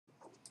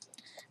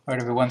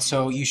Alright everyone,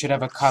 so you should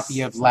have a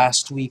copy of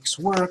last week's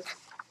work.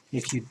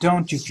 If you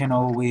don't, you can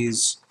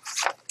always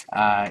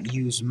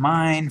use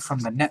mine from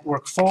the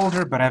network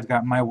folder, but I've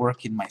got my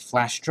work in my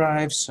flash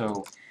drive,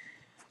 so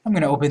I'm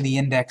going to open the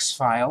index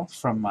file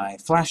from my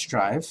flash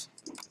drive.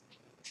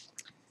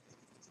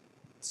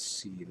 Let's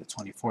see, the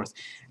 24th.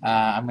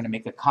 I'm going to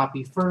make a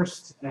copy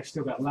first. I've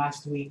still got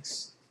last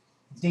week's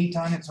date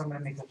on it, so I'm going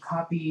to make a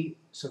copy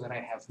so that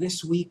I have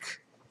this week.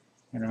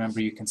 And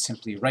remember, you can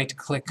simply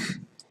right-click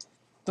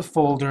the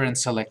folder and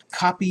select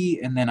copy,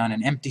 and then on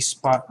an empty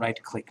spot,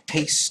 right-click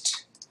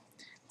paste.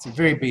 It's a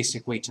very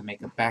basic way to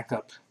make a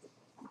backup.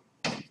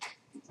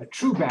 A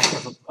true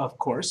backup, of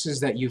course,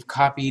 is that you've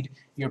copied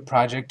your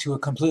project to a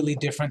completely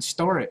different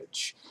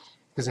storage.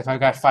 Because if I've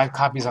got 5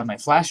 copies on my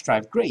flash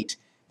drive, great,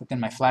 but then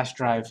my flash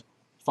drive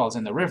falls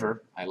in the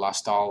river, I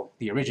lost all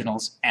the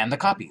originals and the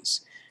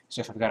copies.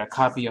 So if I've got a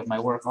copy of my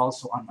work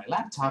also on my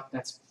laptop,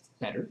 that's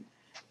better.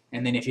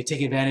 And then if you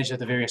take advantage of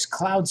the various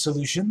cloud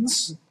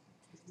solutions,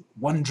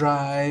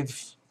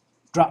 OneDrive,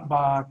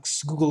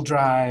 Dropbox, Google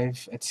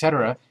Drive,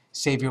 etc.,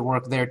 save your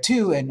work there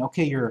too, and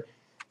okay, your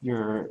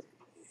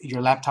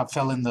laptop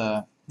fell in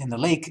the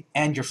lake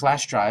and your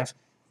flash drive,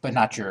 but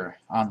not your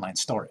online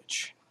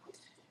storage.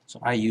 So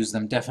I use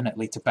them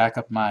definitely to back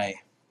up my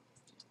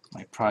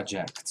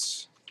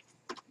projects.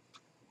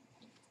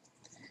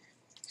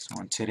 So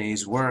on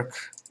today's work,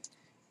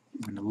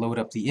 I'm going to load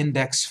up the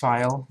index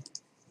file.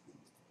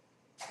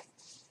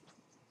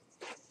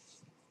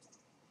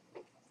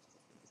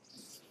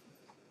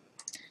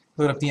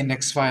 Load up the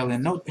index file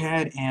in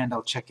Notepad, and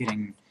I'll check it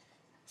in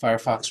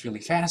Firefox really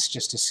fast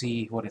just to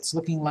see what it's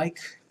looking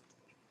like,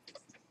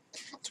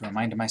 to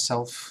remind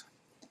myself.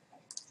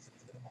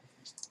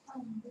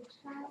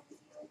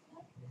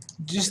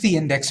 Just the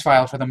index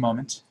file for the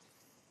moment.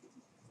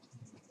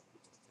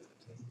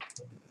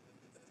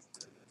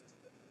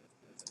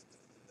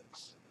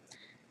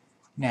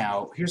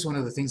 Now, here's one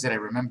of the things that I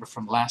remember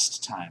from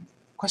last time.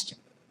 Question?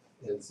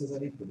 Yeah, it says I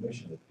need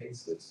permission to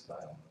paste this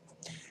file.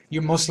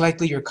 You're most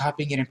likely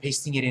copying it and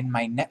pasting it in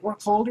my network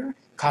folder.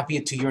 Copy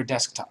it to your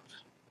desktop.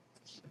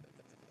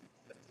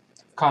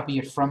 Copy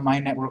it from my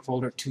network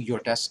folder to your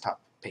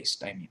desktop.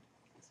 Paste, I mean.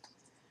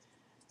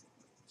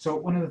 So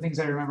one of the things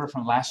I remember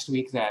from last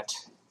week that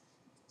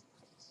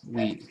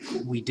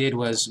we did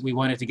was we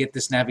wanted to get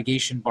this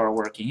navigation bar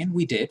working, and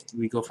we did.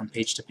 We go from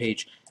page to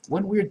page.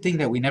 One weird thing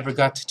that we never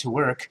got to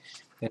work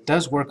that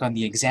does work on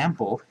the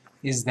example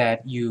is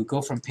that you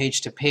go from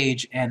page to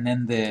page and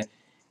then the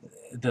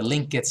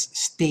link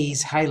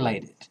stays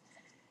highlighted.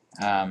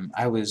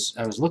 I was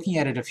looking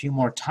at it a few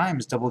more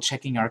times,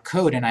 double-checking our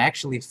code, and I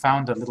actually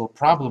found a little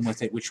problem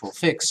with it, which we'll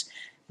fix,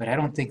 but I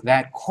don't think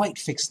that quite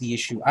fixed the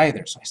issue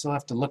either, so I still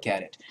have to look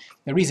at it.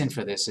 The reason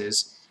for this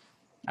is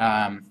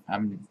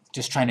I'm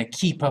just trying to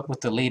keep up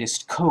with the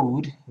latest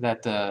code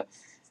that the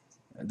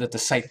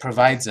site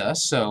provides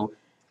us, so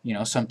you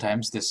know,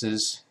 sometimes this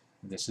is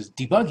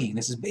debugging,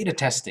 this is beta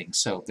testing,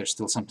 so there's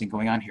still something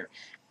going on here.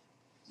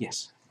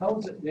 Yes? How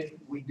was it that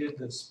we did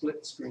the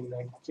split screen?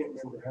 I can't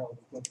remember how.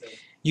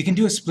 You can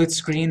do a split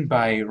screen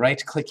by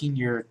right-clicking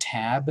your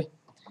tab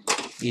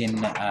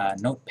in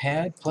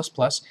Notepad++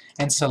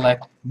 and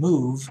select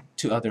Move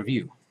to Other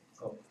View.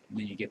 Oh. And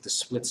then you get the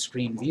split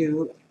screen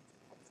view,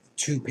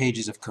 2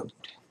 pages of code.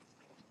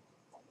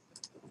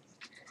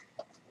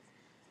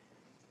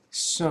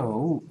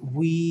 So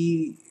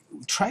we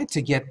tried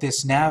to get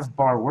this nav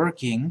bar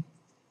working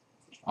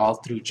all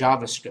through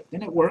JavaScript,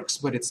 and it works,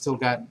 but it's still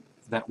got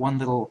that one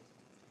little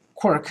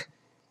quirk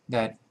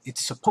that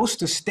it's supposed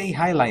to stay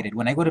highlighted.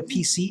 When I go to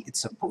PC,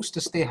 it's supposed to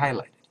stay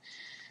highlighted.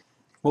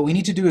 What we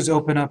need to do is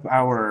open up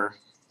our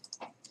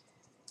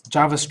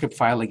JavaScript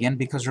file again,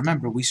 because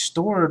remember, we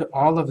stored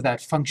all of that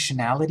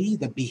functionality,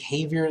 the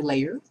behavior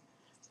layer,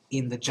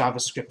 in the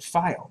JavaScript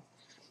file.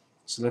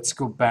 So let's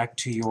go back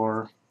to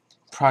your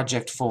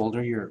project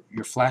folder, your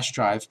flash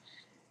drive,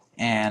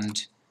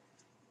 and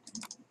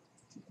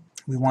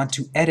we want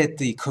to edit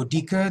the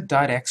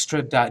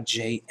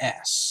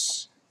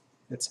codica.extra.js.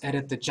 Let's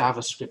edit the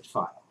JavaScript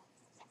file.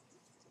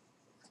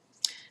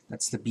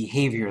 That's the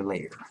behavior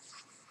layer.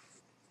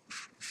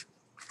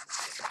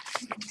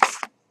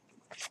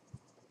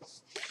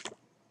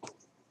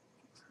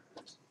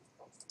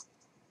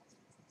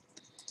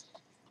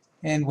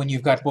 And when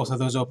you've got both of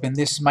those open,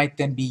 this might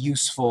then be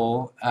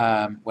useful,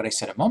 what I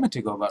said a moment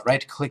ago about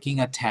right-clicking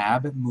a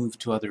tab, move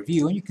to other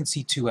view, and you can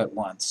see 2 at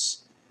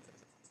once.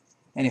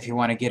 And if you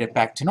want to get it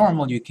back to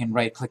normal, you can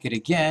right-click it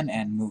again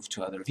and move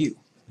to other view.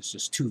 It's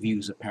just 2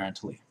 views,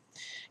 apparently.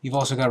 You've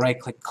also got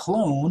right-click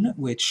clone,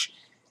 which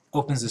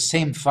opens the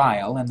same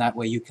file, and that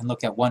way you can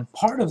look at one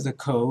part of the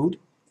code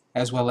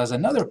as well as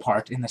another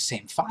part in the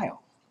same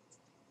file.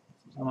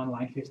 I'm on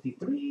line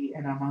 53,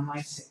 and I'm on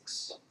line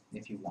 6,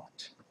 if you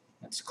want.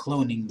 That's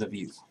cloning the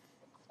view.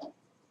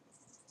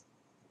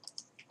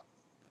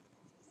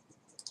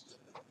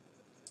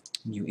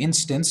 New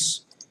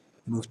instance,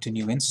 move to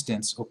new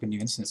instance, open new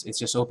instance. It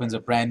just opens a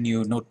brand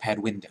new Notepad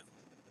window.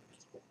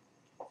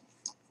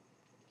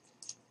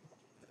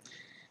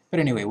 But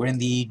anyway, we're in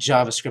the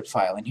JavaScript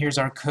file, and here's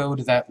our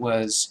code that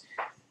was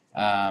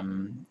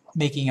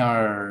making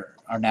our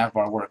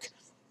navbar work.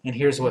 And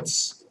here's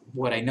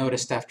what I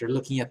noticed after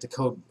looking at the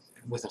code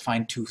with a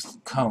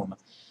fine-tooth comb.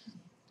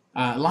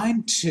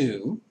 Line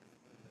 2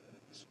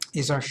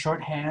 is our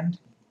shorthand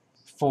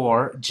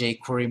for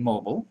jQuery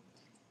mobile.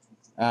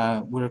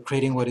 We're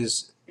creating what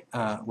is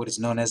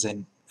known as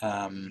an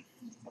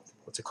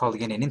what's it called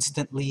again? An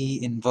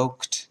instantly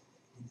invoked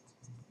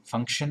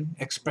function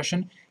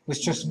expression,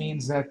 which just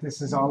means that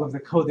this is all of the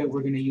code that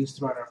we're going to use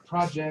throughout our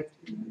project.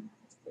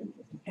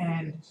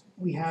 And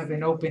we have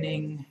an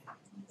opening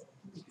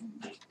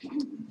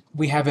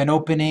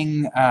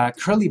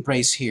curly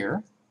brace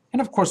here,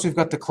 and of course we've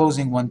got the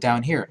closing one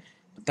down here.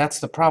 But that's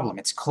the problem.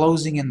 It's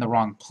closing in the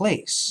wrong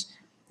place.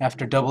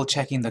 After double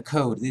checking the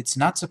code, it's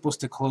not supposed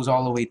to close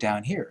all the way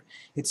down here.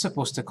 It's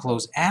supposed to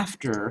close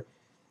after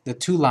the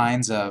 2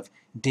 lines of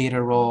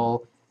data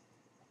role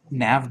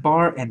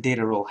navbar and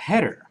data role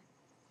header.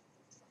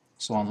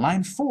 So on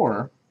line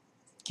 4,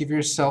 give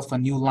yourself a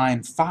new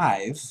line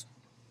 5.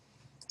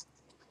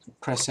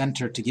 Press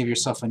enter to give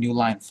yourself a new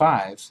line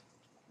 5.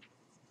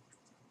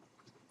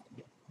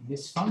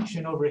 This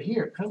function over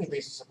here, curly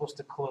brace, is supposed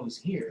to close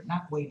here,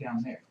 not way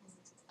down there.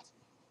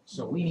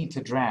 So we need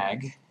to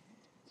drag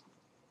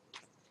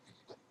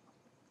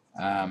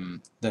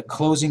the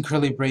closing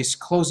curly brace,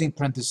 closing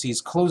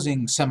parentheses,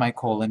 closing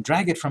semicolon,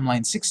 drag it from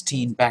line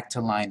 16 back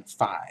to line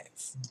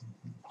 5.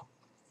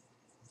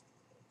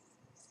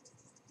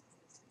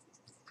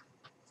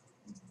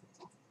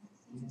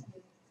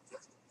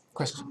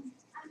 Question?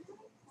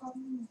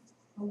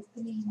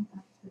 Opening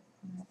up the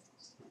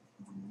first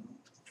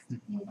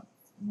file,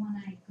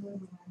 when I go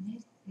to run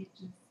it, it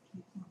just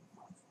keeps on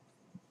processing.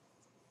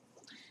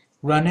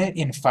 Run it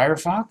in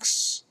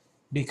Firefox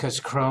because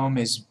Chrome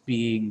is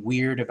being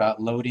weird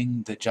about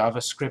loading the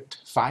JavaScript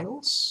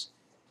files.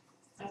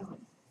 Oh,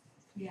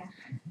 yeah.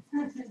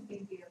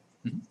 Thank you.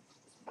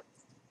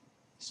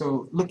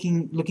 So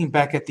looking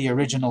back at the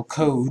original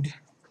code,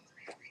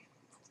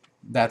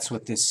 that's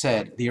what this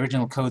said. The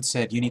original code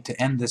said you need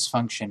to end this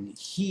function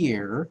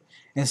here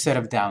instead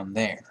of down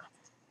there.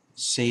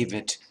 Save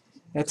it.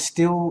 That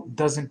still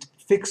doesn't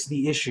fix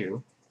the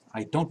issue,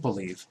 I don't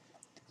believe,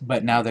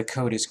 but now the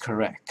code is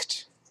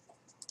correct.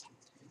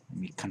 Let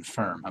me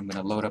confirm. I'm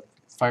going to load up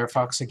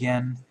Firefox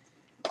again.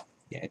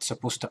 Yeah, it's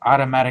supposed to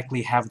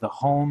automatically have the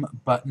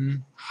home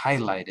button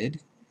highlighted.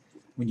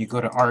 When you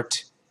go to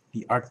Art,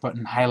 the Art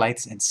button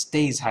highlights and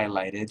stays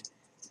highlighted.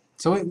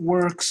 So it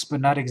works, but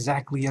not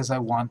exactly as I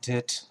want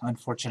it.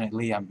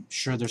 Unfortunately, I'm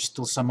sure there's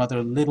still some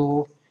other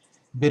little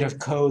bit of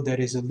code that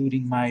is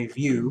eluding my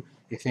view.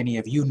 If any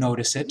of you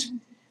notice it,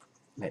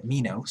 let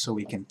me know so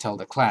we can tell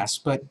the class.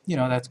 But you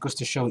know, that goes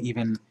to show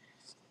even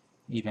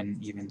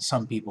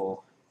some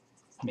people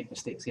make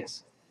mistakes.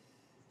 Yes.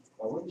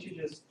 Why wouldn't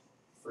you just,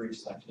 for each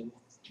section,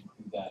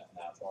 include that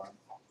navbar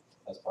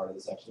as part of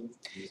the section?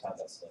 You just have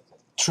that selected.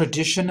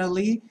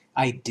 Traditionally,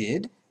 I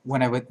did.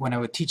 When I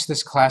would teach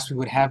this class, we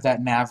would have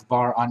that nav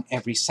bar on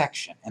every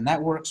section, and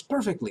that works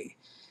perfectly.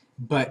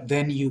 But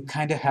then you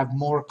kind of have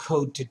more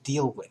code to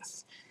deal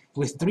with.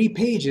 With 3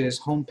 pages,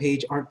 home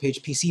page, art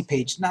page, PC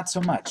page, not so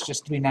much,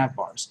 just 3 nav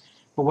bars.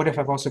 But what if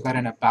I've also got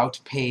an about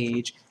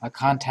page, a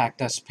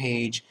contact us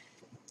page,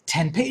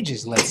 10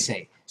 pages, let's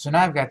say. So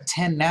now I've got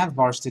 10 nav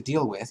bars to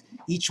deal with.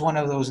 Each one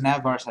of those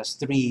nav bars has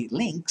 3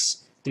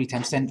 links, 3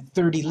 times 10,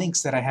 30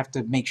 links that I have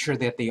to make sure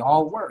that they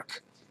all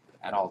work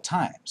at all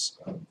times.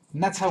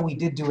 And that's how we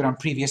did do it on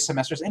previous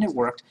semesters, and it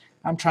worked.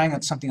 I'm trying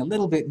out something a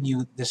little bit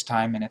new this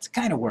time, and it's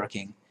kind of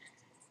working.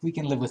 We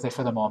can live with it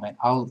for the moment.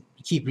 I'll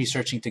keep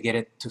researching to get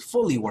it to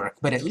fully work,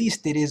 but at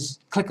least it is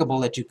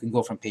clickable that you can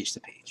go from page to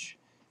page.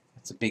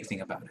 That's a big thing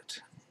about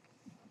it.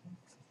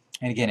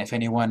 And again, if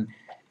anyone,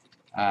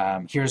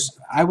 I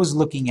was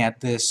looking at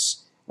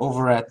this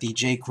over at the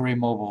jQuery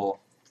Mobile,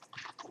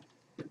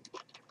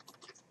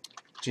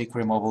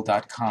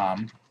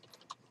 jQueryMobile.com.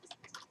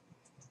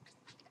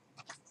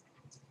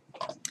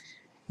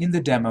 In the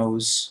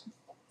demos,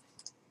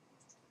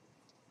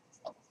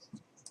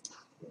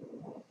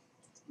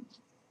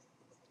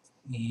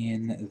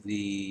 in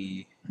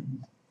the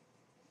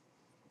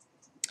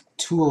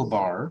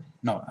toolbar,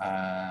 no,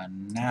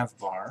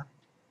 navbar,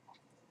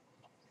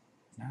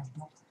 no,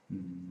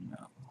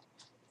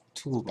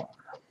 toolbar.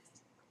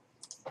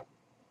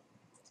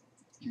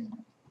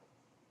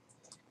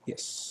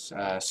 Yes,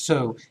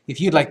 so if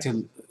you'd like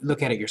to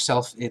look at it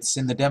yourself, it's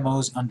in the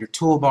demos under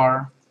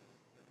toolbar.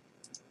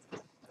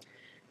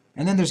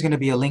 And then there's going to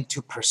be a link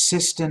to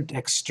persistent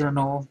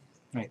external,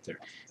 right there,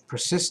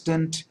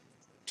 persistent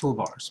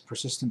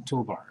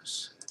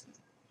toolbars.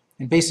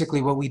 And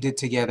basically what we did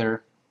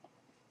together,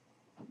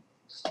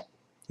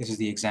 this is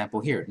the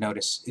example here.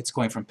 Notice it's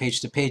going from page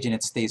to page and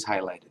it stays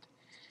highlighted.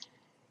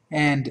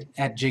 And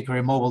at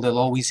jQuery Mobile, they'll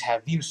always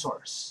have view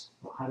source.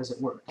 Well, how does it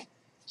work?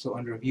 So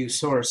under view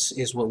source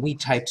is what we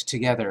typed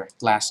together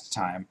last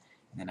time.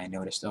 And then I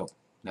noticed, oh,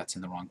 that's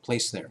in the wrong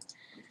place there.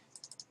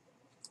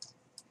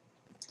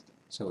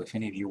 So if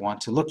any of you want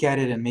to look at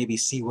it and maybe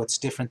see what's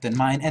different than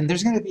mine, and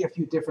there's going to be a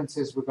few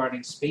differences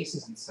regarding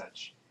spaces and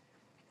such.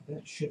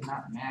 That should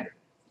not matter.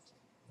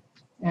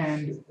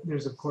 And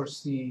there's of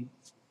course the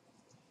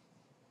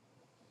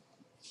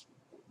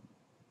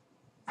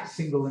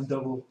single and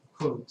double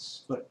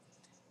quotes, but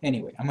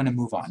anyway, I'm going to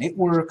move on. It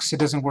works. It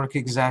doesn't work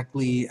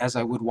exactly as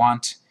I would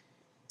want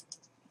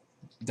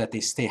that they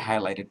stay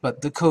highlighted,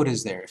 but the code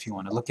is there if you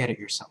want to look at it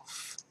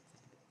yourself.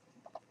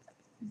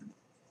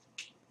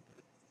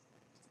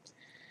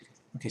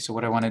 Okay, so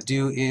what I want to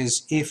do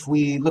is, if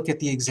we look at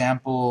the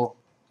example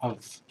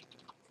of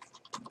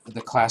the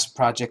class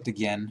project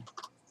again,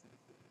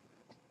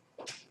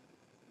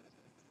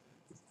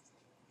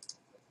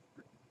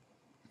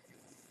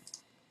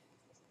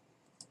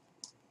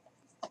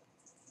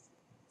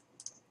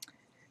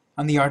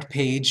 on the art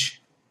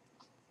page,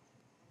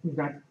 we've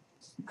got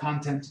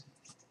content,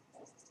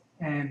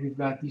 and we've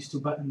got these two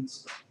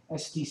buttons,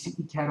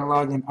 SDCE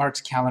Catalog and Art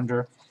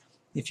Calendar.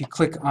 If you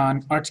click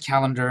on Art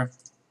Calendar,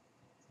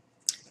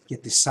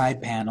 get this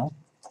side panel.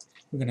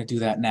 We're going to do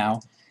that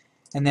now.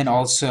 And then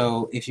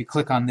also, if you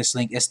click on this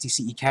link,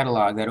 SDCE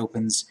Catalog, that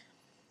opens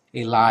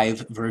a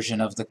live version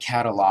of the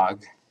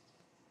catalog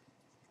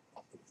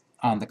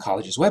on the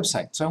college's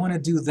website. So I want to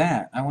do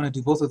that. I want to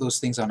do both of those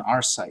things on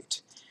our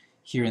site.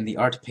 Here in the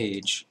art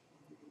page,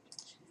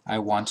 I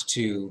want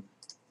to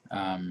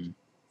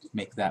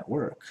make that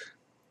work.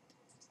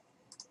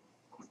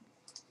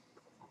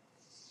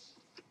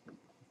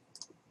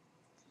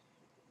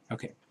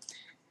 Okay.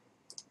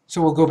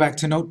 So we'll go back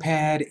to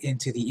Notepad,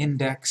 into the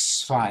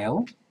index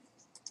file.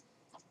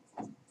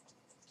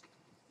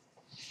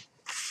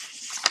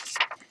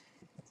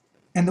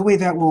 And the way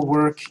that will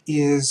work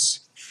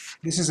is,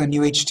 this is a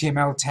new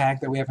HTML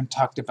tag that we haven't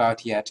talked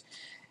about yet.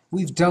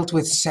 We've dealt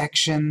with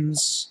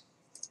sections,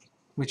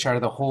 which are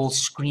the whole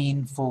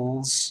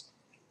screenfuls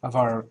of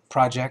our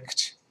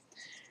project.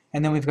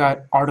 And then we've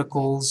got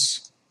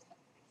articles,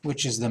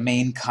 which is the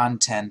main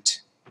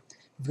content.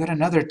 We've got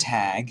another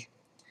tag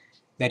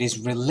that is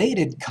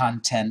related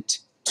content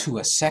to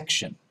a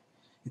section.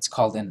 It's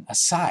called an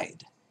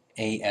aside,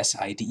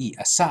 A-S-I-D-E,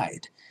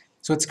 aside.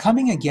 So it's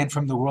coming again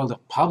from the world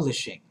of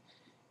publishing,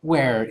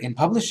 where in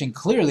publishing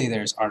clearly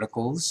there's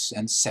articles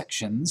and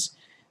sections.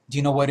 Do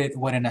you know what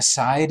an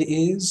aside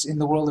is in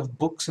the world of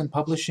books and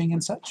publishing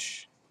and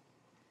such?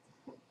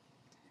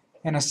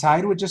 An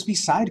aside would just be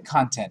side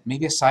content,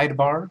 maybe a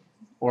sidebar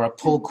or a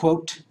pull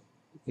quote.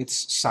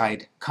 It's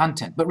side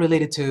content, but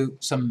related to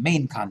some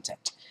main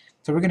content.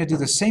 So we're going to do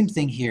the same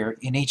thing here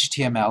in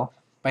HTML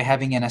by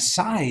having an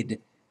aside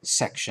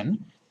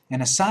section,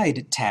 an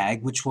aside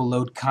tag, which will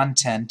load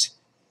content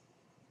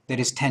that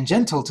is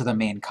tangential to the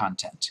main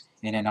content.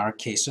 And in our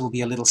case, it will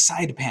be a little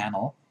side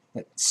panel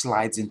that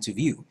slides into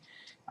view.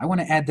 I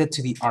want to add that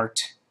to the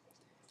art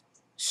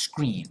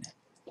screen.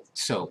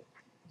 So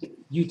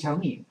you tell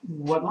me,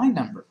 what line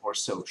number or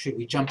so should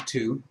we jump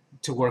to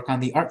work on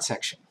the art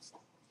section?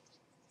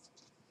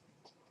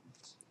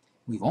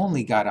 We've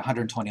only got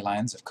 120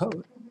 lines of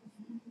code.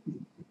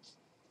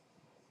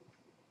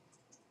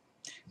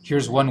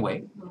 Here's one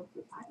way.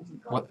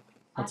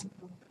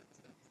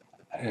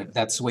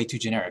 That's way too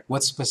generic.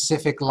 What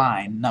specific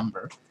line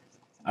number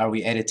are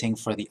we editing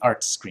for the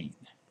art screen?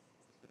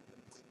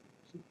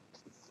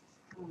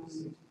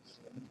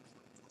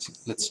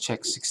 Let's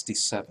check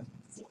 67.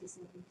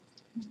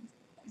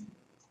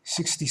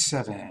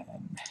 67.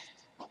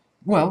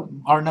 Well,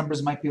 our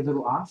numbers might be a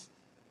little off,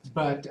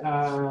 but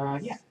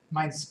yeah,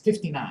 mine's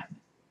 59,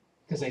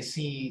 because I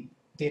see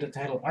data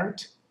title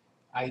art,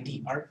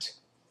 ID art,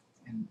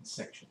 and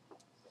section.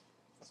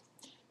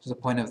 So the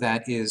point of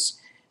that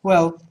is,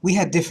 well, we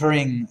had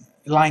differing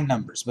line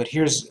numbers, but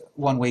here's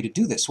one way to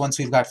do this. Once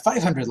we've got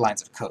 500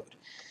 lines of code,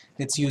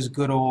 let's use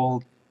good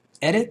old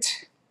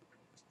edit.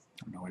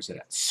 I don't know, where's it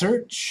at?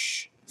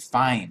 Search,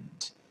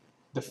 find.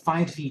 The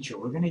find feature,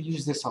 we're going to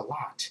use this a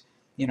lot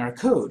in our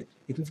code.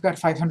 If we've got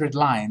 500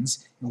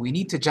 lines and we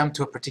need to jump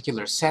to a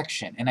particular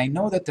section, and I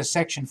know that the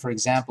section, for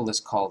example, is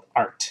called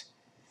art.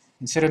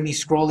 Instead of me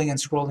scrolling and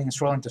scrolling and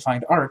scrolling to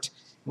find art,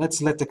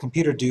 let's let the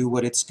computer do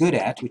what it's good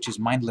at, which is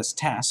mindless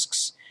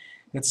tasks.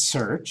 Let's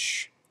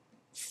search,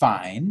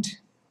 find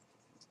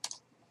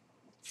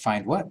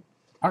what?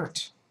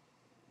 Art.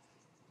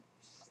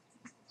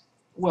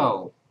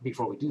 Well,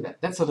 before we do that,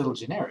 that's a little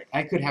generic.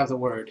 I could have the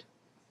word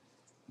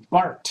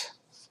Bart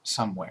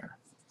somewhere,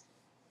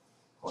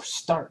 or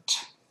start.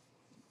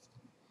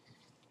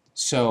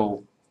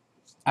 So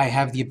I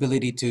have the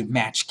ability to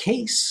match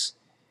case.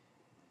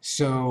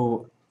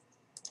 So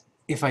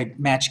if I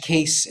match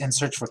case and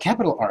search for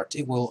capital art,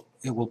 it will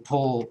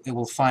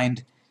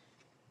find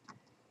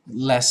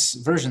less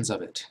versions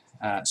of it.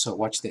 So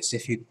watch this.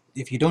 If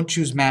you don't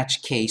choose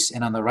match case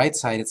and on the right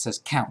side it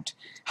says count,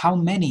 how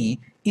many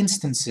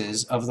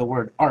instances of the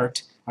word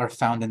art are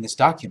found in this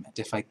document?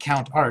 If I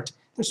count art,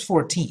 there's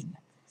 14.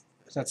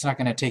 So that's not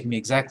going to take me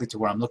exactly to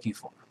where I'm looking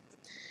for.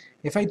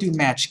 If I do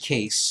match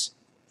case,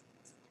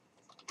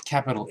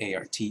 capital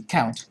ART,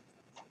 count,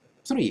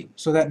 3.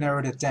 So that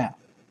narrowed it down.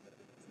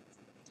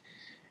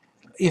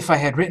 If I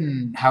had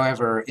written,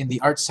 however, in the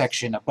art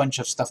section a bunch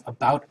of stuff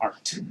about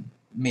art,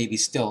 maybe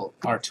still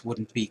art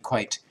wouldn't be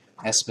quite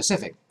as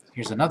specific.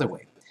 Here's another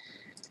way.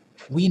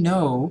 We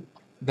know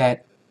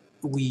that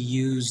we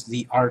use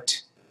the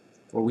art,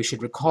 or we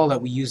should recall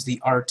that we use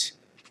the art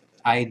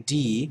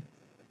ID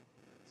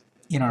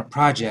in our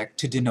project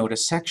to denote a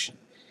section.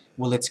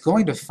 Well, it's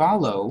going to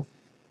follow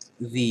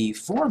the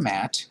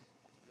format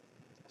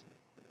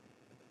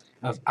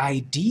of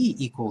ID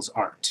equals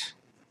art.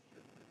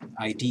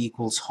 ID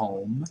equals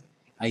home,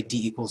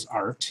 ID equals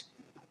art,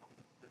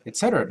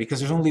 etc. because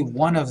there's only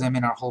one of them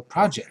in our whole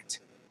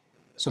project.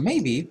 So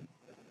maybe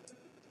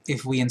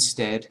if we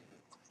instead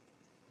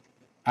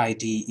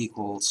ID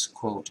equals,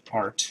 quote,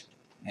 art,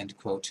 end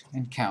quote,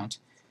 and count,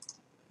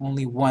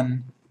 only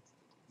one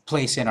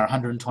place in our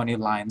 120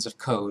 lines of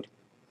code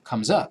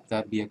comes up.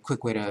 That'd be a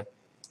quick way to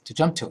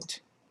jump to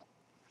it.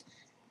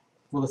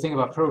 Well, the thing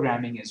about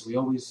programming is we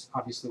always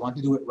obviously want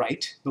to do it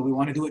right, but we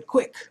want to do it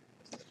quick.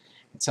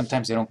 And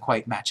sometimes they don't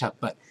quite match up,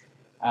 but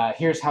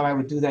here's how I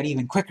would do that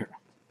even quicker.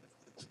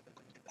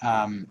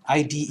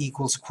 ID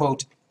equals,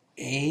 quote,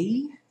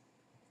 A.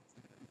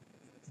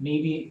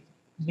 Maybe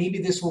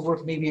this will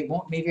work, maybe it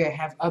won't. Maybe I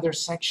have other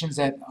sections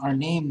that are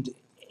named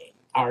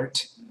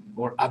art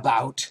or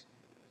about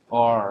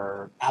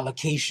or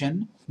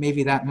allocation.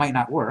 Maybe that might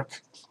not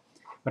work.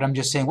 But I'm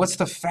just saying, what's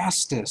the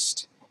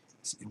fastest?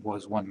 It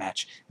was one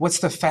match. What's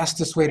the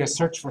fastest way to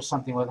search for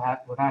something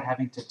without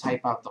having to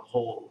type out the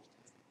whole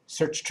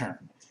search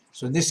term?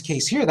 So in this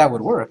case here, that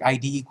would work.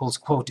 ID equals,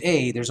 quote,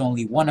 A. There's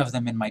only one of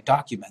them in my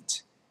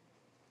document.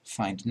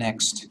 Find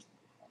next.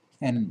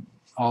 And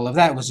all of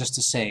that was just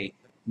to say,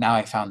 now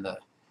I found the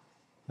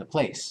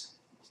place.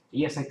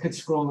 Yes, I could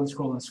scroll and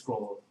scroll and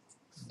scroll.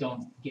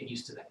 Don't get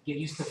used to that. Get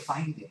used to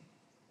finding.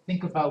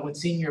 Think about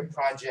what's in your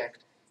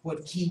project,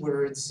 what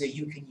keywords that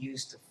you can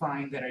use to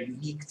find that are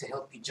unique to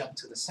help you jump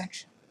to the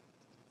section.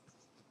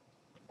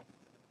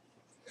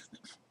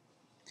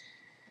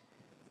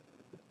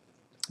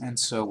 And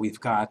so we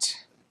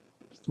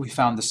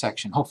found the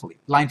section, hopefully,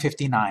 line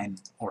 59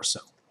 or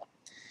so.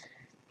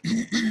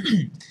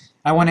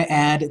 I want to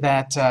add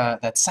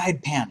that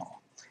side panel.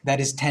 That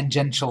is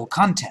tangential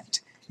content.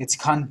 It's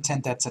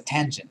content that's a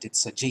tangent.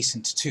 It's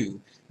adjacent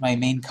to my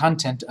main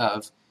content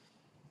of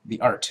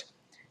the art.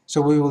 So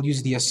we will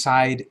use the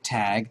aside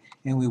tag,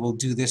 and we will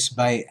do this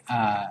by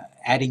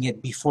adding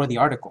it before the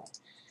article.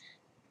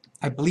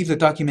 I believe the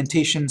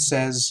documentation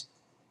says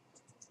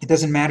it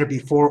doesn't matter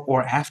before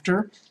or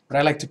after, but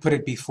I like to put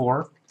it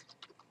before,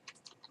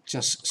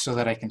 just so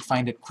that I can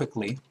find it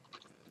quickly.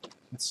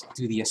 Let's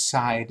do the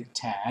aside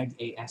tag,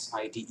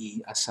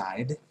 A-S-I-D-E,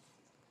 aside.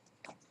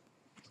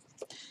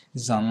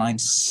 This is on line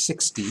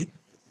 60.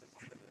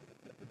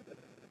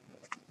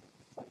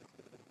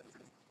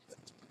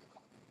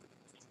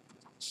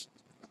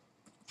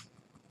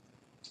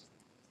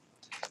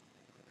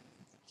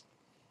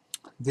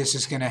 This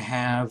is going to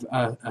have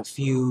a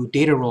few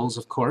data roles,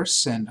 of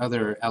course, and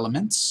other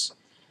elements.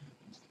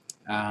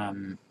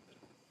 The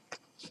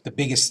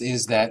biggest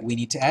is that we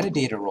need to add a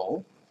data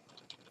role.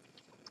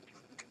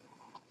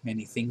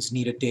 Many things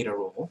need a data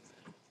role.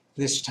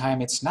 This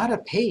time it's not a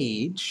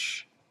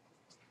page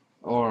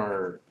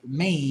or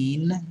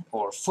main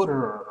or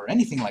footer or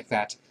anything like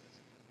that.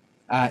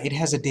 It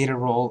has a data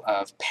role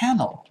of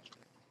panel.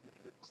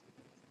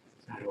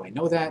 How do I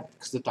know that?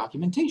 Because the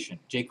documentation.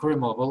 jQuery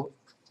Mobile,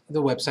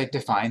 the website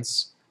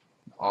defines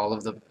all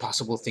of the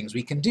possible things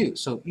we can do.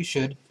 So you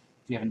should, if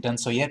you haven't done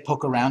so yet,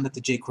 poke around at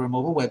the jQuery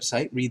Mobile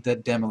website, read the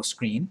demo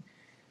screen,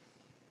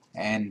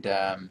 and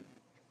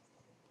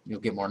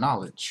you'll get more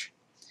knowledge.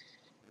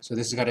 So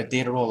this has got a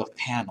data role of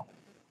panel.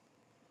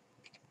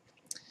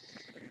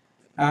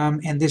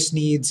 And this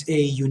needs a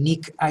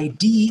unique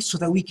ID so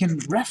that we can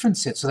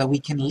reference it, so that we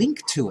can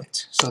link to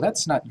it. So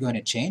that's not going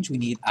to change. We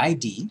need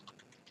ID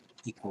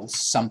equals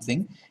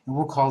something, and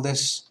we'll call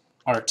this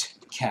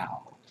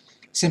ArtCal.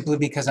 Simply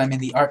because I'm in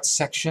the art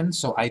section,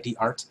 so ID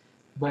art,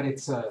 but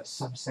it's a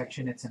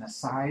subsection, it's an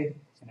aside,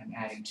 and I'm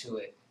adding to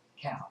it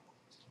cal,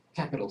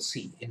 capital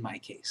C in my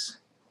case.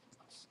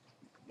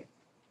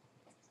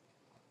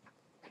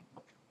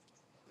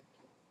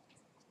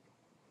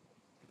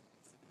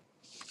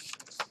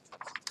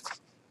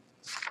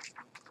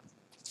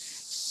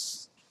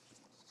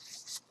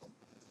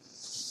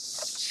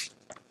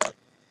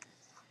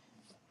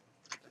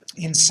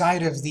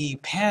 Inside of the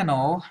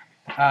panel,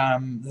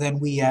 then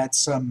we add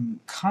some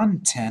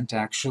content,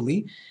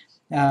 actually,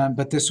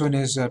 but this one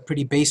is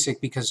pretty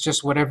basic because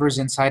just whatever's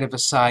inside of a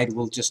side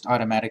will just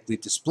automatically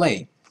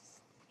display.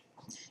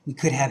 We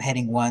could have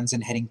heading 1s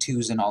and heading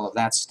 2s and all of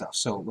that stuff,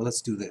 so well,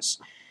 let's do this.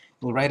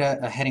 We'll write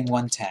a heading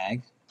 1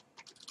 tag.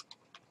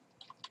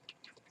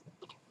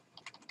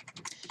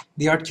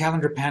 The art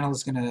calendar panel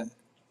is going to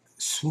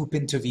swoop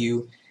into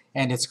view,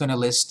 and it's going to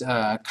list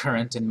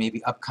current and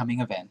maybe upcoming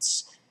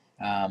events.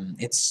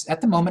 It's,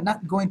 at the moment,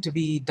 not going to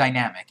be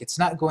dynamic. It's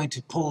not going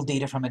to pull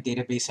data from a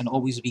database and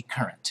always be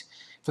current.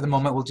 For the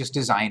moment, we'll just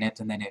design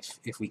it, and then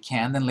if we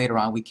can, then later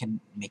on we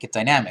can make it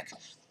dynamic.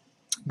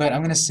 But I'm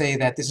going to say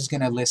that this is going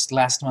to list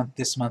last month,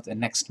 this month, and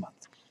next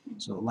month.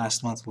 So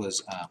last month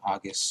was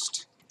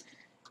August.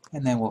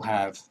 And then we'll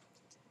have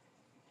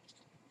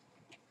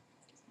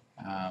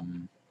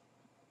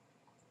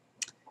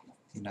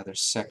another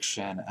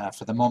section.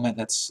 For the moment,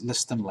 let's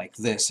list them like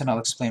this, and I'll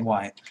explain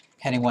why.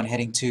 Heading 1,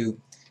 heading 2,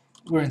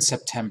 we're in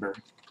September.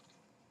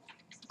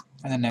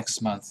 And then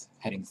next month,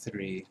 heading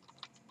 3,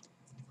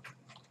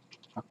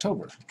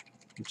 October,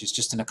 which is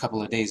just in a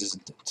couple of days,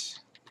 isn't it?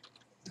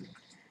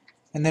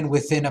 And then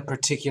within a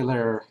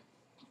particular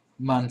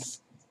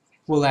month,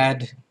 we'll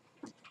add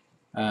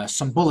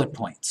some bullet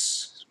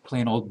points,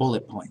 plain old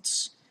bullet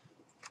points.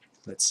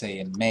 Let's say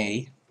in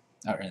May,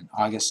 or in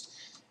August,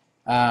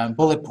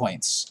 bullet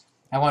points.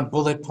 I want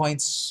bullet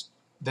points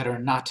that are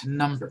not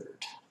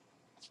numbered.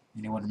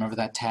 Anyone remember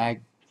that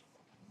tag?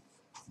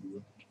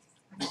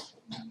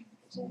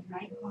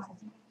 Right one.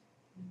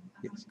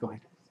 Yes, go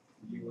ahead.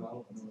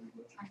 UL,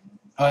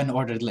 An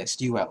ordered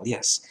list, UL,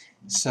 yes.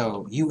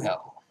 So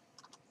UL,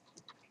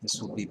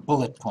 this will be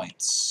bullet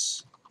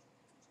points.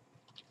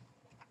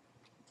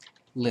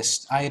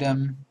 List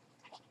item.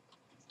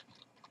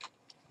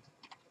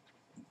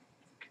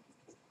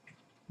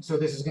 So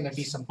this is going to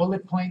be some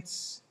bullet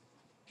points.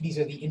 These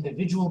are the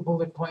individual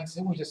bullet points,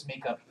 and we'll just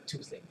make up 2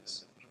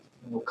 things.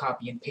 And we'll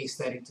copy and paste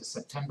that into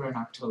September and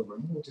October,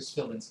 and we'll just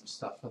fill in some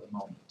stuff for the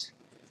moment.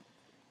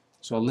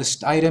 So a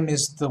list item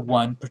is the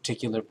one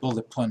particular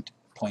bullet point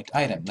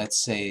item. Let's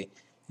say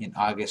in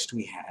August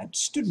we had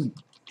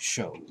student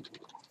show,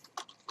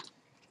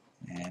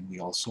 and we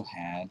also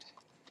had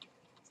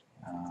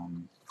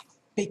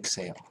bake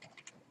sale,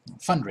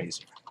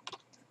 fundraiser.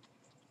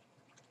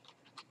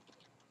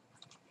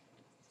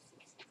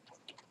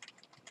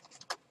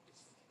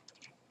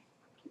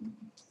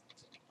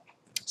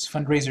 Is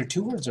fundraiser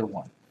 2 words or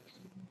 1?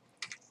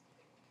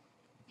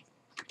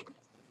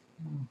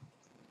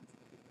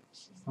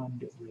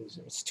 Fundraiser.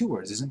 It's 2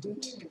 words, isn't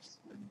it?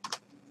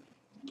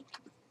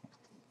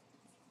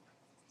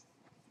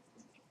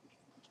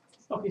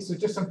 Okay, so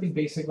just something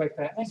basic like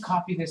that, and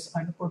copy this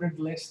unordered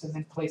list and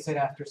then place it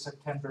after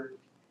September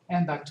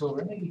and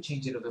October. Maybe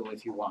change it a little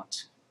if you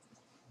want.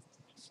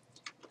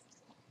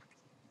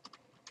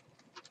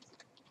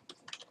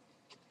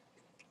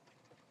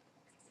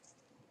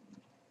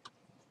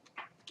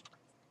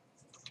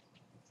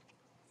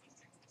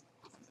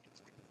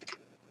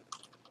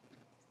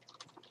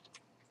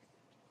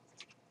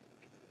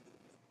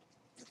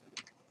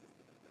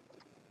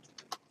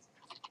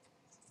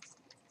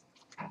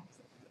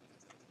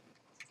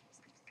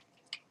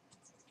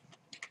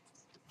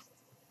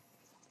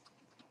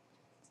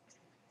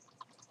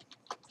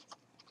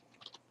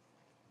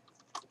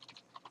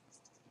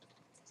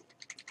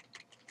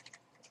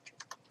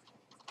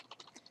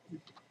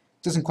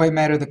 Doesn't quite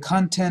matter the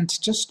content,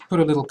 just put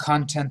a little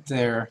content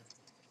there,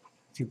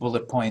 a few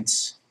bullet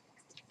points.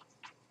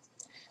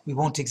 We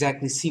won't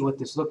exactly see what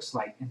this looks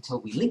like until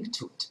we link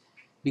to it,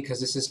 because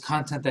this is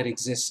content that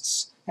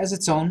exists as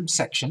its own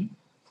section,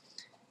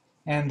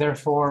 and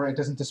therefore it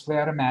doesn't display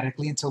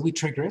automatically until we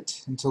trigger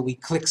it, until we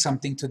click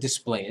something to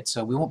display it.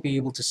 So we won't be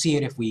able to see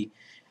it if we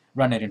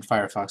run it in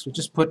Firefox. We'll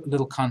just put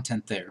little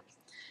content there.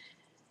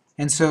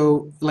 And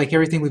so, like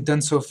everything we've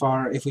done so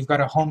far, if we've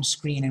got a home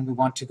screen and we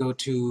want to go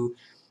to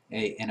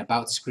an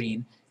About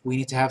screen, we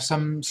need to have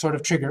some sort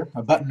of trigger,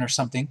 a button or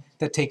something,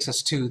 that takes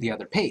us to the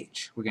other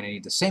page. We're going to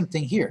need the same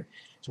thing here.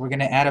 So we're going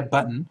to add a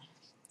button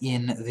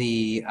in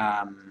the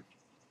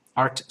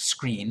Art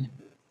screen,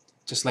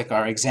 just like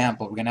our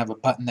example. We're going to have a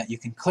button that you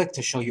can click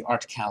to show you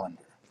Art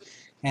Calendar.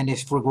 And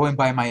if we're going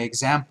by my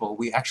example,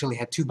 we actually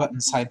had 2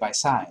 buttons side by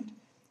side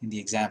in the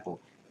example.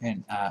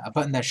 And a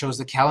button that shows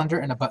the calendar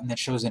and a button that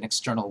shows an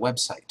external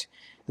website.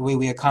 The way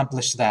we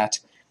accomplish that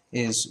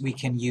is we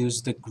can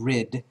use the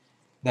grid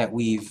that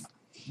we've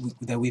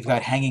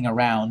got hanging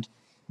around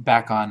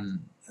back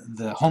on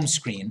the home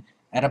screen.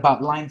 At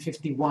about line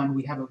 51,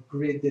 we have a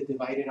grid that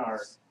divided our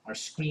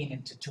screen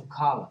into 2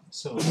 columns.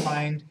 So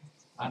find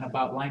on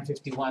about line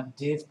 51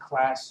 div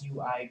class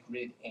UI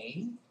grid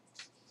A.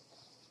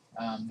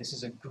 This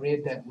is a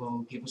grid that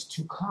will give us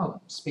 2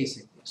 columns,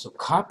 basically. So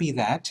copy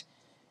that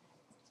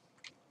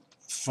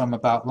from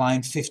about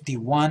line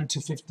 51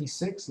 to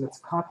 56. Let's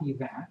copy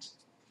that,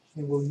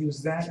 and we'll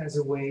use that as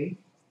a way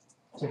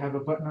to have a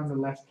button on the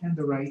left and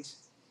the right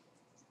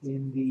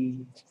in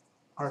the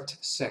Art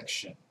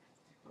section.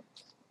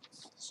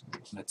 So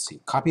let's see,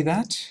 copy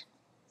that.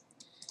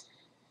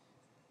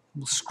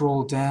 We'll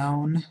scroll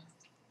down.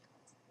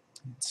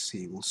 Let's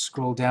see, we'll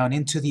scroll down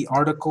into the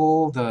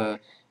article, the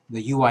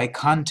UI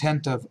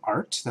content of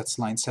Art. That's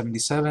line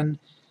 77.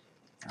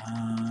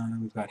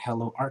 We've got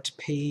Hello Art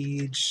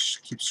page.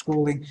 Keep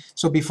scrolling.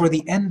 So before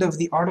the end of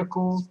the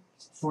article,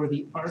 for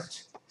the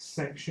Art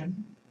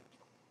section,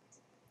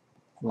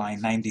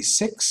 line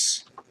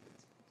 96,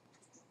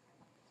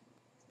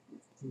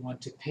 we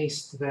want to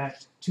paste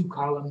that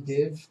 2-column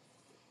div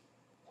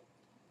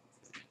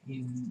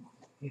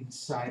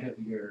inside of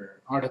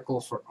your article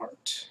for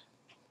Art.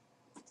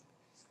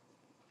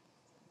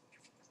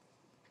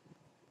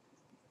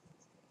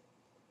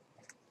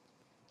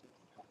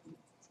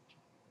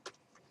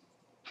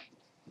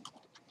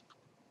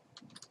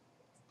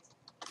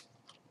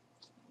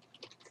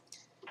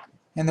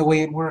 And the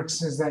way it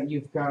works is that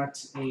you've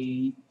got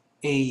a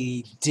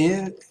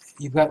div,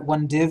 you've got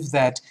one div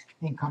that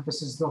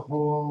encompasses the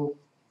whole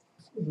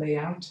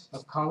layout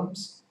of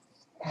columns,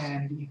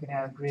 and you can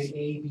have grid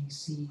A, B,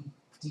 C,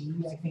 D,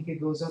 I think it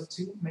goes up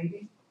to,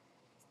 maybe.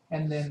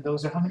 And then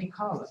those are how many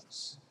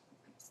columns?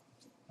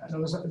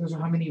 Those are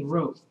how many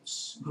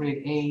rows.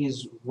 Grid A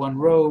is 1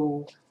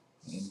 row,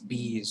 and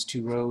B is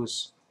 2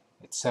 rows,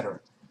 etc.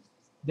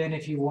 Then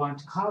if you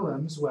want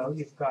columns, well,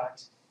 you've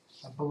got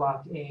a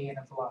block A and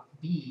a block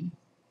B.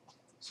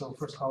 So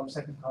first column,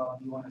 second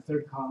column, you want a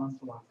third column,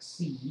 block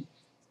C.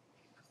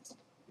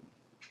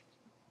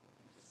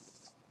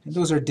 And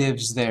those are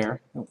divs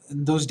there.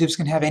 And those divs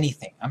can have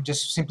anything. I'm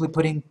just simply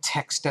putting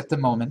text at the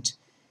moment.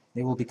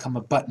 They will become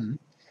a button.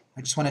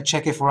 I just want to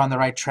check if we're on the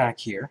right track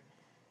here.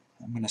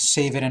 I'm going to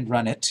save it and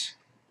run it.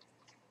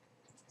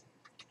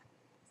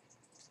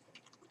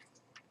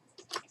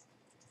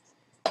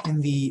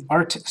 In the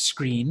art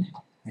screen,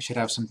 I should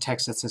have some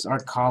text that says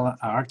art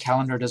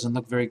calendar doesn't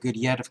look very good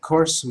yet, of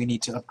course. We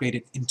need to upgrade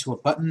it into a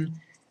button.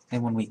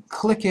 Then when we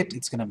click it,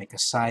 it's going to make a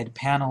side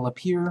panel up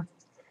here.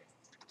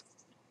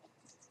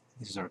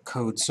 This is our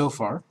code so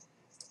far.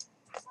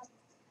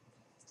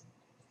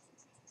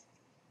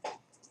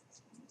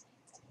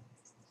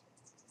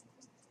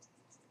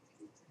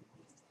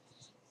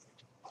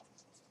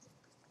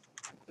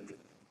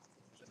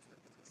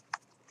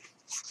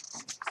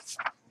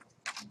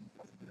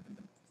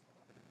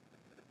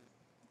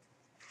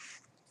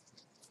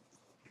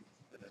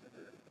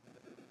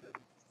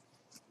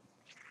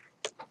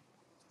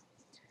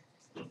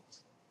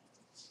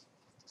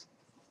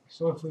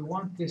 So if we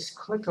want this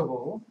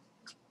clickable,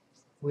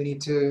 we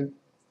need to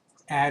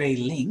add a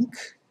link.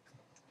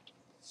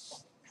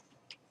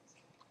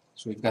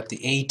 So we've got the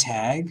A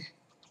tag.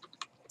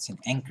 It's an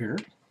anchor.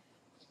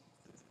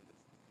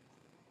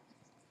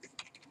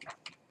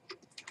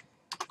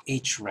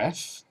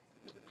 href.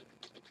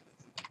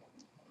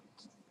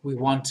 We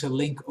want to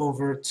link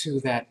over to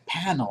that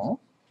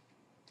panel.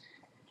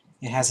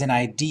 It has an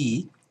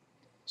ID.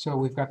 So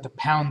we've got the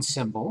pound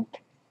symbol.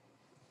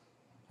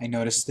 I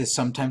notice this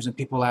sometimes when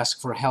people ask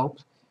for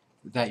help,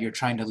 that you're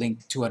trying to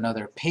link to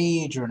another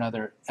page or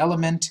another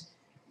element,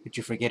 but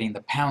you're forgetting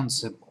the pound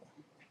symbol.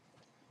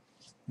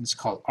 It's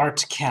called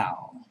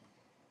artcal.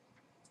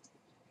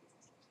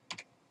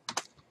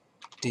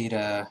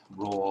 Data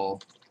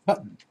role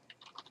button.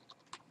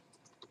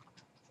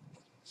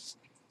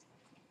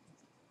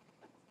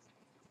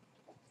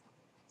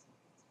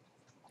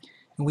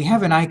 And we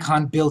have an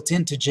icon built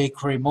into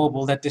jQuery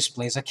Mobile that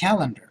displays a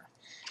calendar.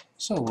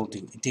 So we'll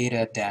do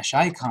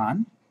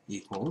data-icon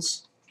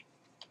equals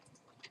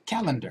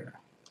calendar.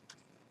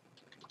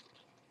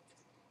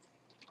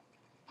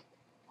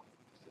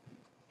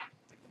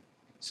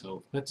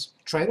 So let's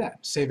try that.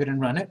 Save it and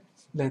run it.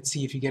 Let's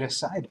see if you get a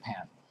side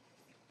panel.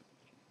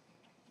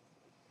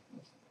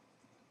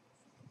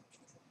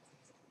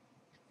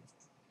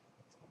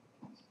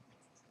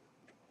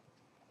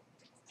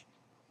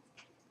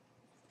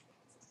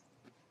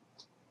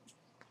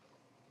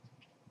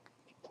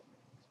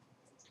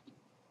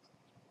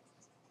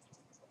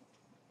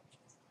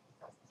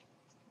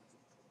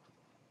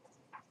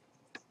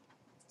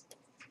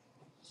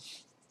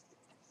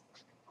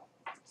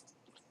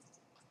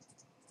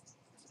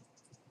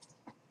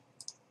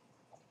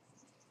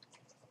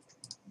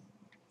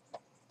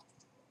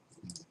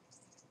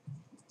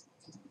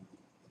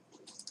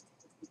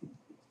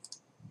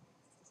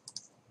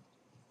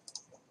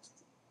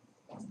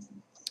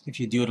 If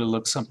you do, it'll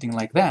look something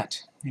like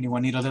that.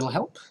 Anyone need a little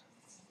help?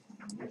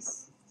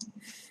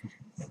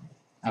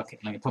 Okay,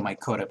 let me put my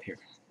code up here.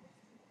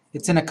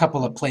 It's in a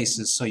couple of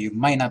places, so you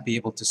might not be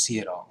able to see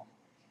it all.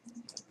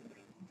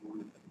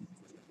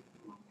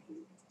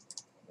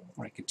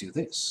 Or I could do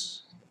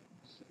this.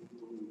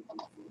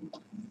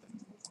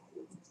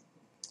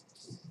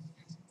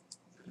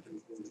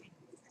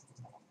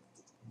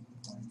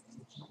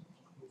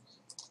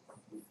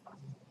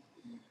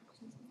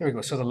 There we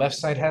go. So the left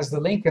side has the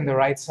link and the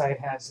right side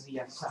has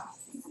the SI.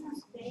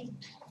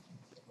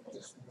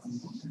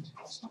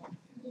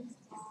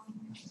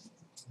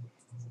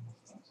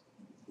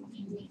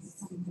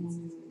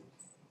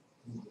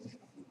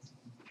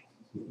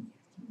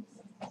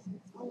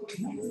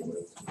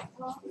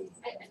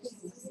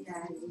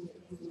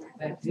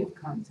 That div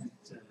content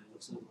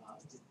looks a little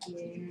odd.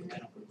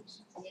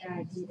 Yeah,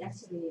 I did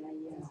actually.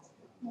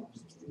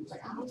 But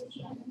I was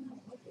trying to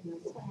know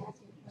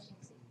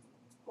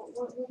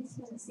what is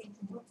going to say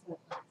to work with?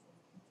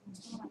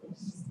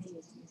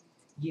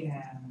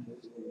 Yeah,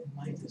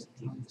 mine doesn't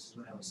do this. Is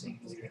what I was saying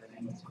earlier, that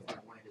I need to figure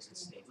out why does it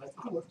stay. But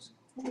it works.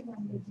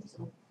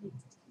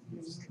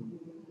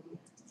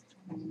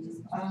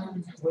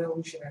 Well,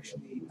 we should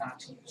actually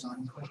not use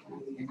on-click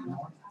really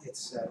anymore.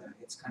 It's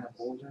kind of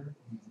older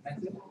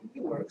method.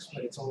 It works,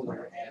 but it's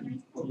older,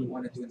 and what we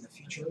want to do in the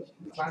future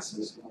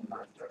classes will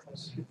not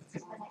purpose.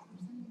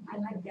 I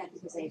like that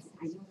because I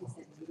noticed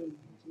that you didn't.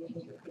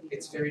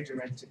 It's very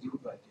direct to do,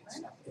 but it's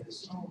not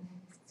this.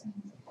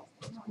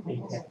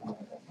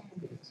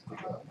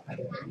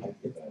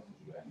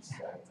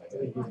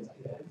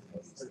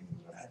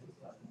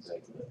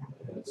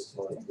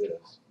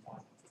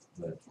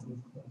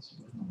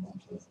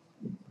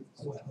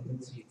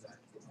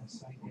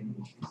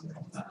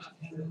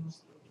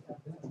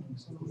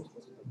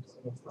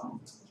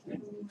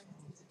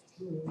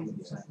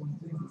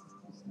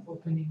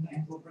 Opening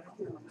angle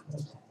bracket.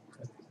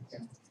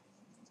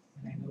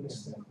 And I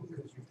noticed that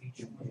because your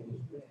HMO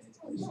is red,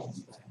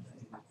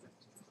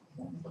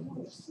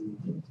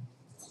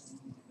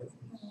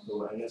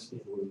 So I guess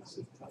people would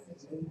sit down and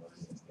say,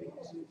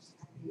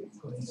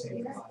 go ahead and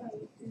say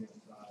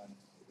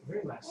the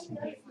very last thing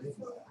I did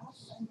was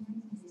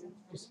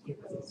just get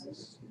rid of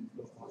this.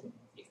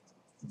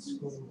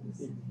 Scroll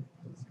within.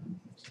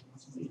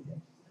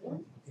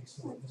 Okay,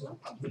 so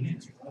let me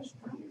answer your question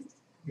here.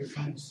 You're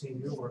trying to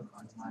save your work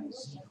on my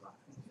Z drive.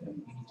 You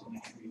need to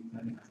make sure you've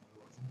got it on your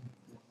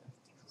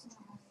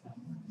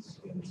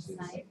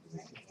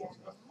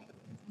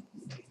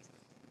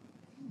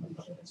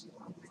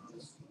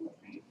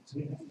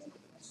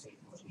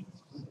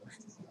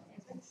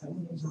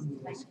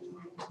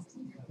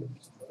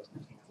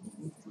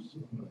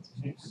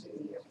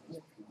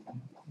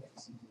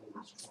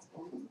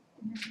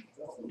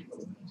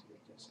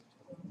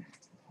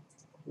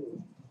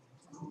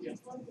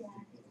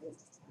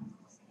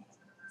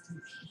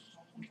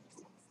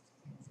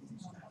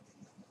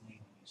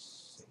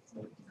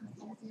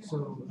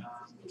So,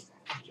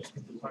 just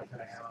get the part that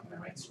I have on the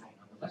right screen.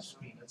 On the left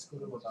screen, let's go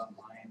to about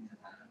line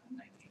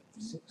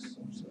 96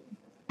 or so.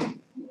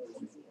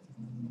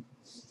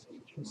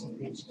 This is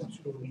page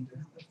scrolling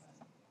down.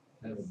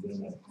 haven't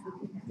been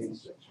at page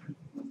section.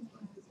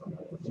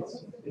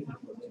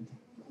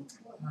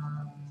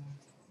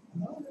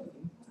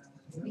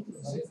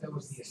 That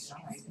was the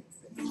aside.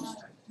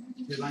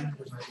 Your line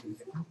numbers might be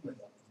different, but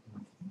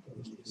that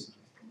was the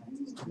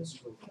aside. Let's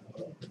scroll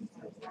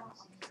down.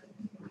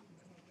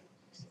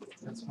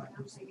 That's fine.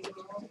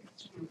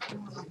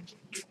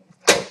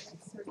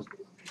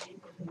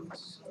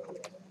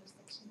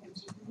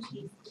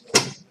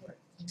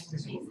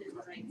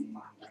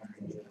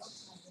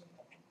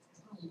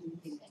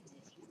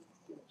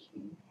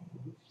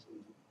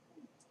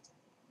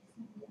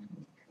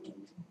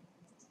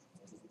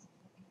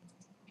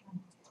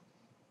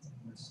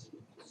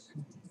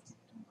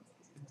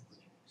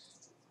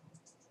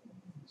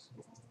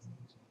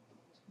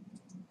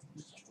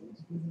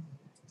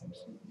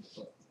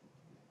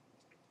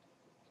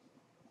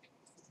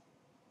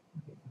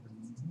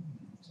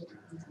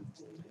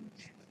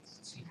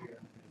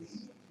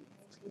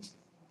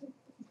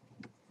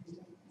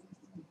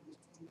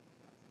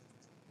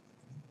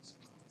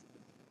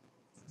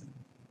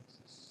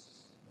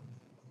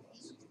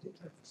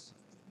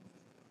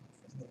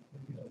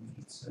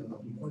 So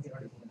before the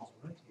article is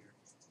right here,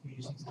 you're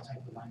using the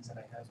type of lines that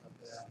I have of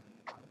the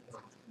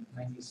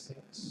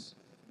 96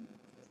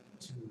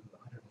 to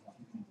 101.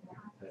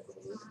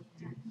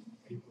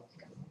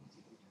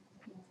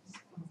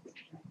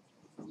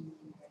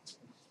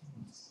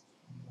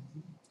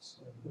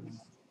 So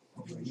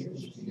over here,